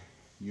amazing.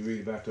 You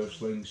read about those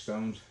sling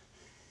stones.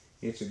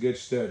 It's a good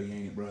study,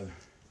 ain't it, brother?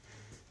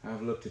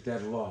 I've looked at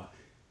that a lot.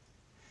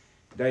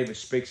 David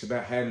speaks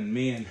about having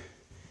men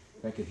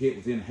that could hit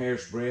within a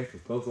hair's breadth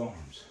with both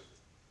arms.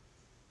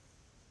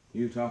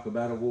 You talk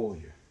about a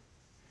warrior.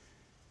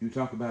 You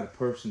talk about a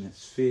person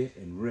that's fit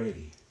and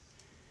ready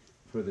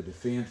for the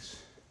defense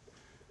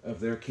of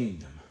their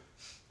kingdom.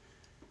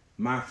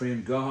 My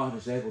friend, God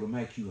is able to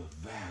make you a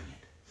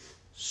valiant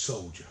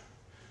soldier,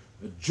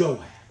 a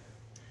Joab,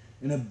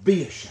 an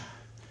Abiashai,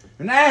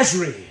 an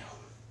Azrael.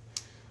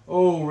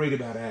 Oh, read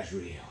about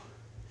Azrael.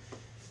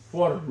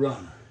 What a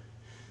runner.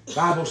 The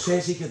Bible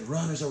says he could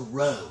run as a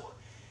roe.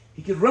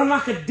 He could run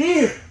like a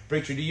deer.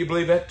 Preacher, do you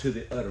believe that? To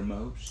the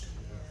uttermost.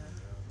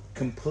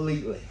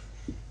 Completely.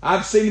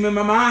 I've seen him in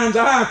my mind's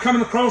eye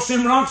coming across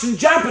them rocks and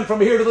jumping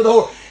from here to the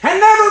door and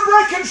never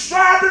breaking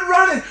stride and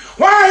running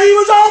while he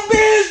was on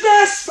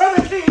business for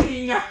the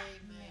King. Amen.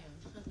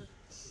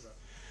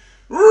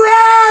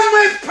 Run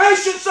with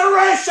patience the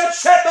race that's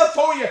set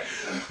before you,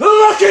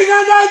 looking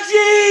unto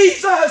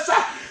Jesus,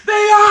 the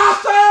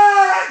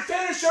author and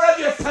finisher of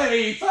your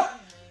faith. Amen.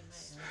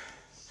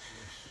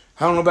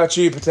 I don't know about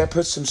you, but that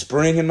puts some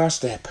spring in my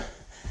step.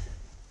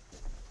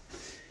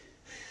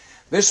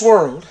 This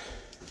world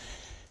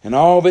and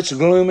all of its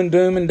gloom and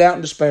doom and doubt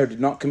and despair did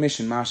not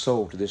commission my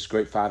soul to this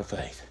great fight of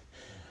faith.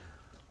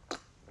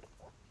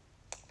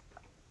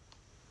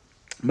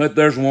 But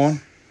there's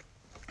one.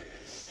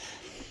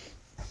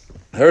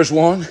 There's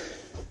one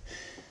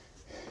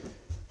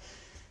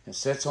that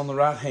sits on the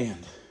right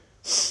hand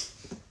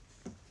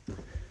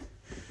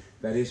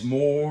that is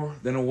more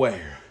than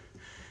aware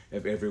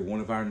of every one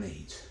of our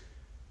needs.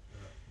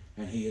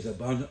 And He is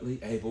abundantly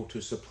able to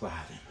supply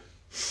them.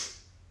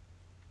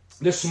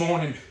 This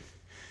morning,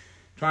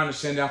 trying to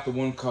send out the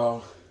one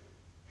call,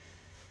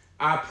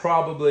 I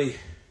probably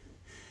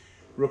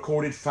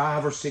recorded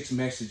 5 or 6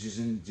 messages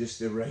and just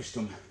erased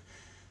them.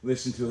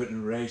 Listen to it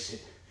and erase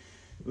it.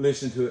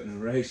 Listen to it and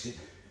erase it.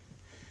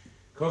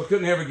 Because I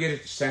couldn't ever get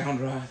it to sound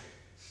right.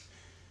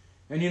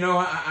 And you know,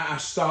 I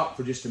stopped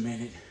for just a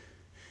minute.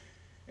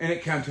 And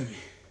it came to me.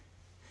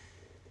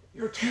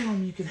 You're telling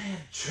them you can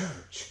have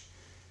church.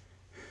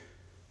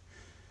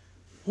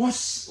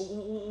 What's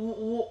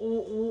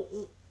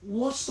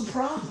the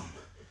problem?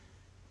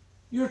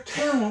 You're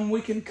telling them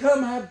we can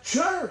come have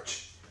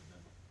church.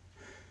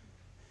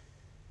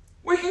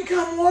 We can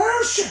come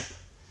worship.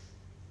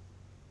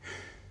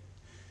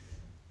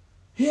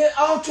 It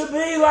ought to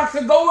be like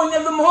the going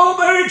of the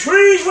mulberry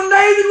trees when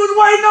David was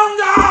waiting on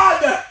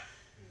God.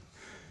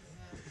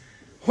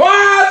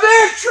 Why,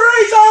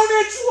 victory's on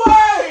its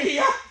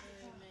way.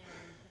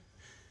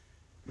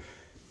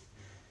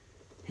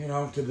 It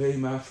ought to be,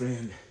 my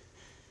friend,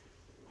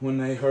 when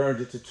they heard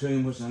that the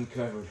tomb was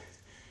uncovered.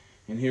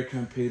 And here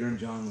come Peter and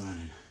John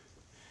running.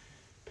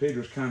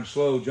 Peter's kind of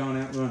slow. John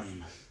outrun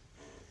him,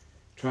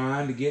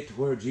 trying to get to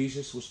where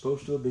Jesus was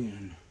supposed to have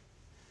been.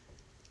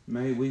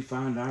 May we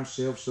find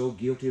ourselves so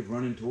guilty of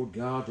running toward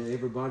God that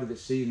everybody that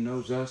sees and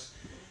knows us,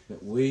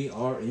 that we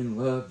are in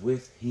love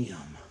with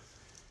Him.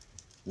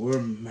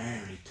 We're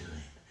married to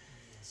Him.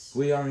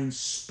 We are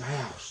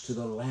espoused to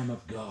the Lamb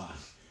of God.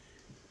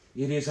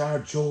 It is our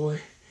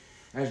joy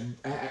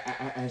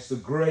as the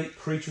great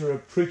preacher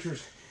of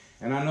preachers.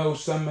 And I know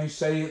some may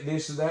say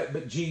this or that,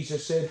 but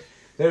Jesus said,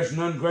 there's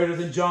none greater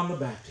than John the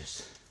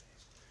Baptist.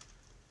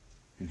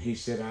 And He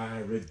said, I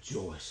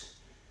rejoice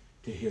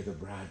to hear the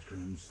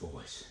bridegroom's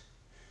voice.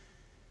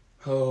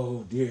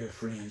 Oh, dear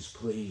friends,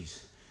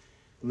 please,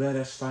 let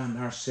us find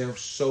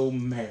ourselves so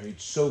married,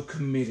 so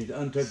committed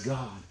unto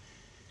God,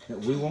 that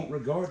we won't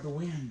regard the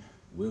wind.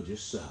 We'll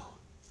just sow.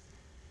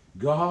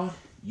 God,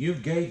 you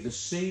gave the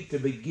seed to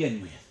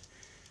begin with.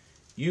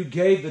 You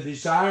gave the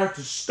desire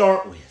to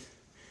start with.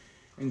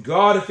 And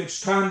God, if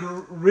it's time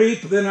to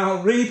reap, then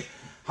I'll reap.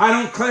 I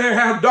don't care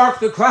how dark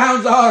the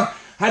clouds are.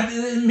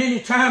 Many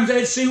times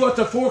they'd see what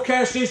the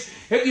forecast is.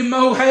 If you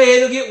mow hay,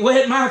 it'll get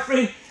wet, my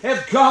friend.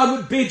 If God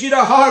would bid you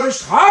to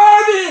harvest,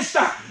 harvest.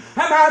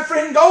 And my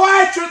friend, go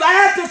after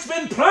that that's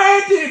been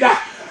planted.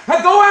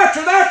 And go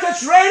after that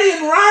that's ready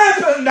and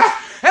ripened.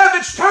 If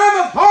it's time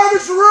of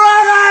harvest,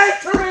 run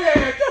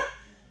after it.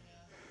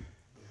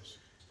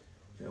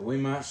 That we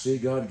might see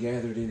God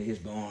gathered into His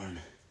barn.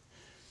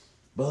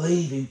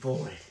 Believe Him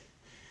for it.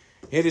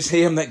 It is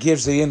Him that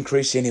gives the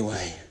increase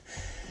anyway.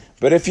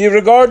 But if you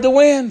regard the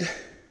wind,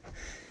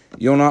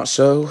 you'll not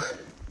sow.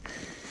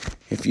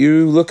 If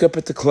you look up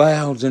at the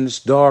clouds and it's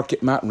dark,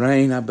 it might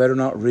rain, I better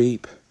not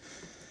reap.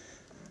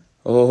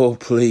 Oh,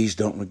 please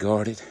don't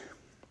regard it.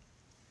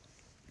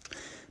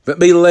 But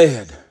be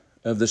led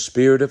of the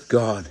Spirit of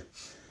God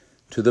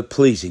to the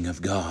pleasing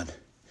of God.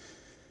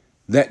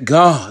 That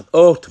God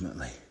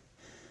ultimately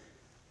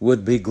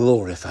would be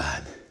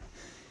glorified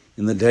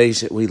in the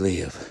days that we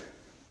live.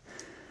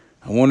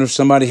 I wonder if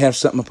somebody has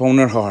something upon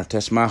their heart.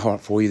 That's my heart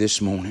for you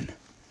this morning.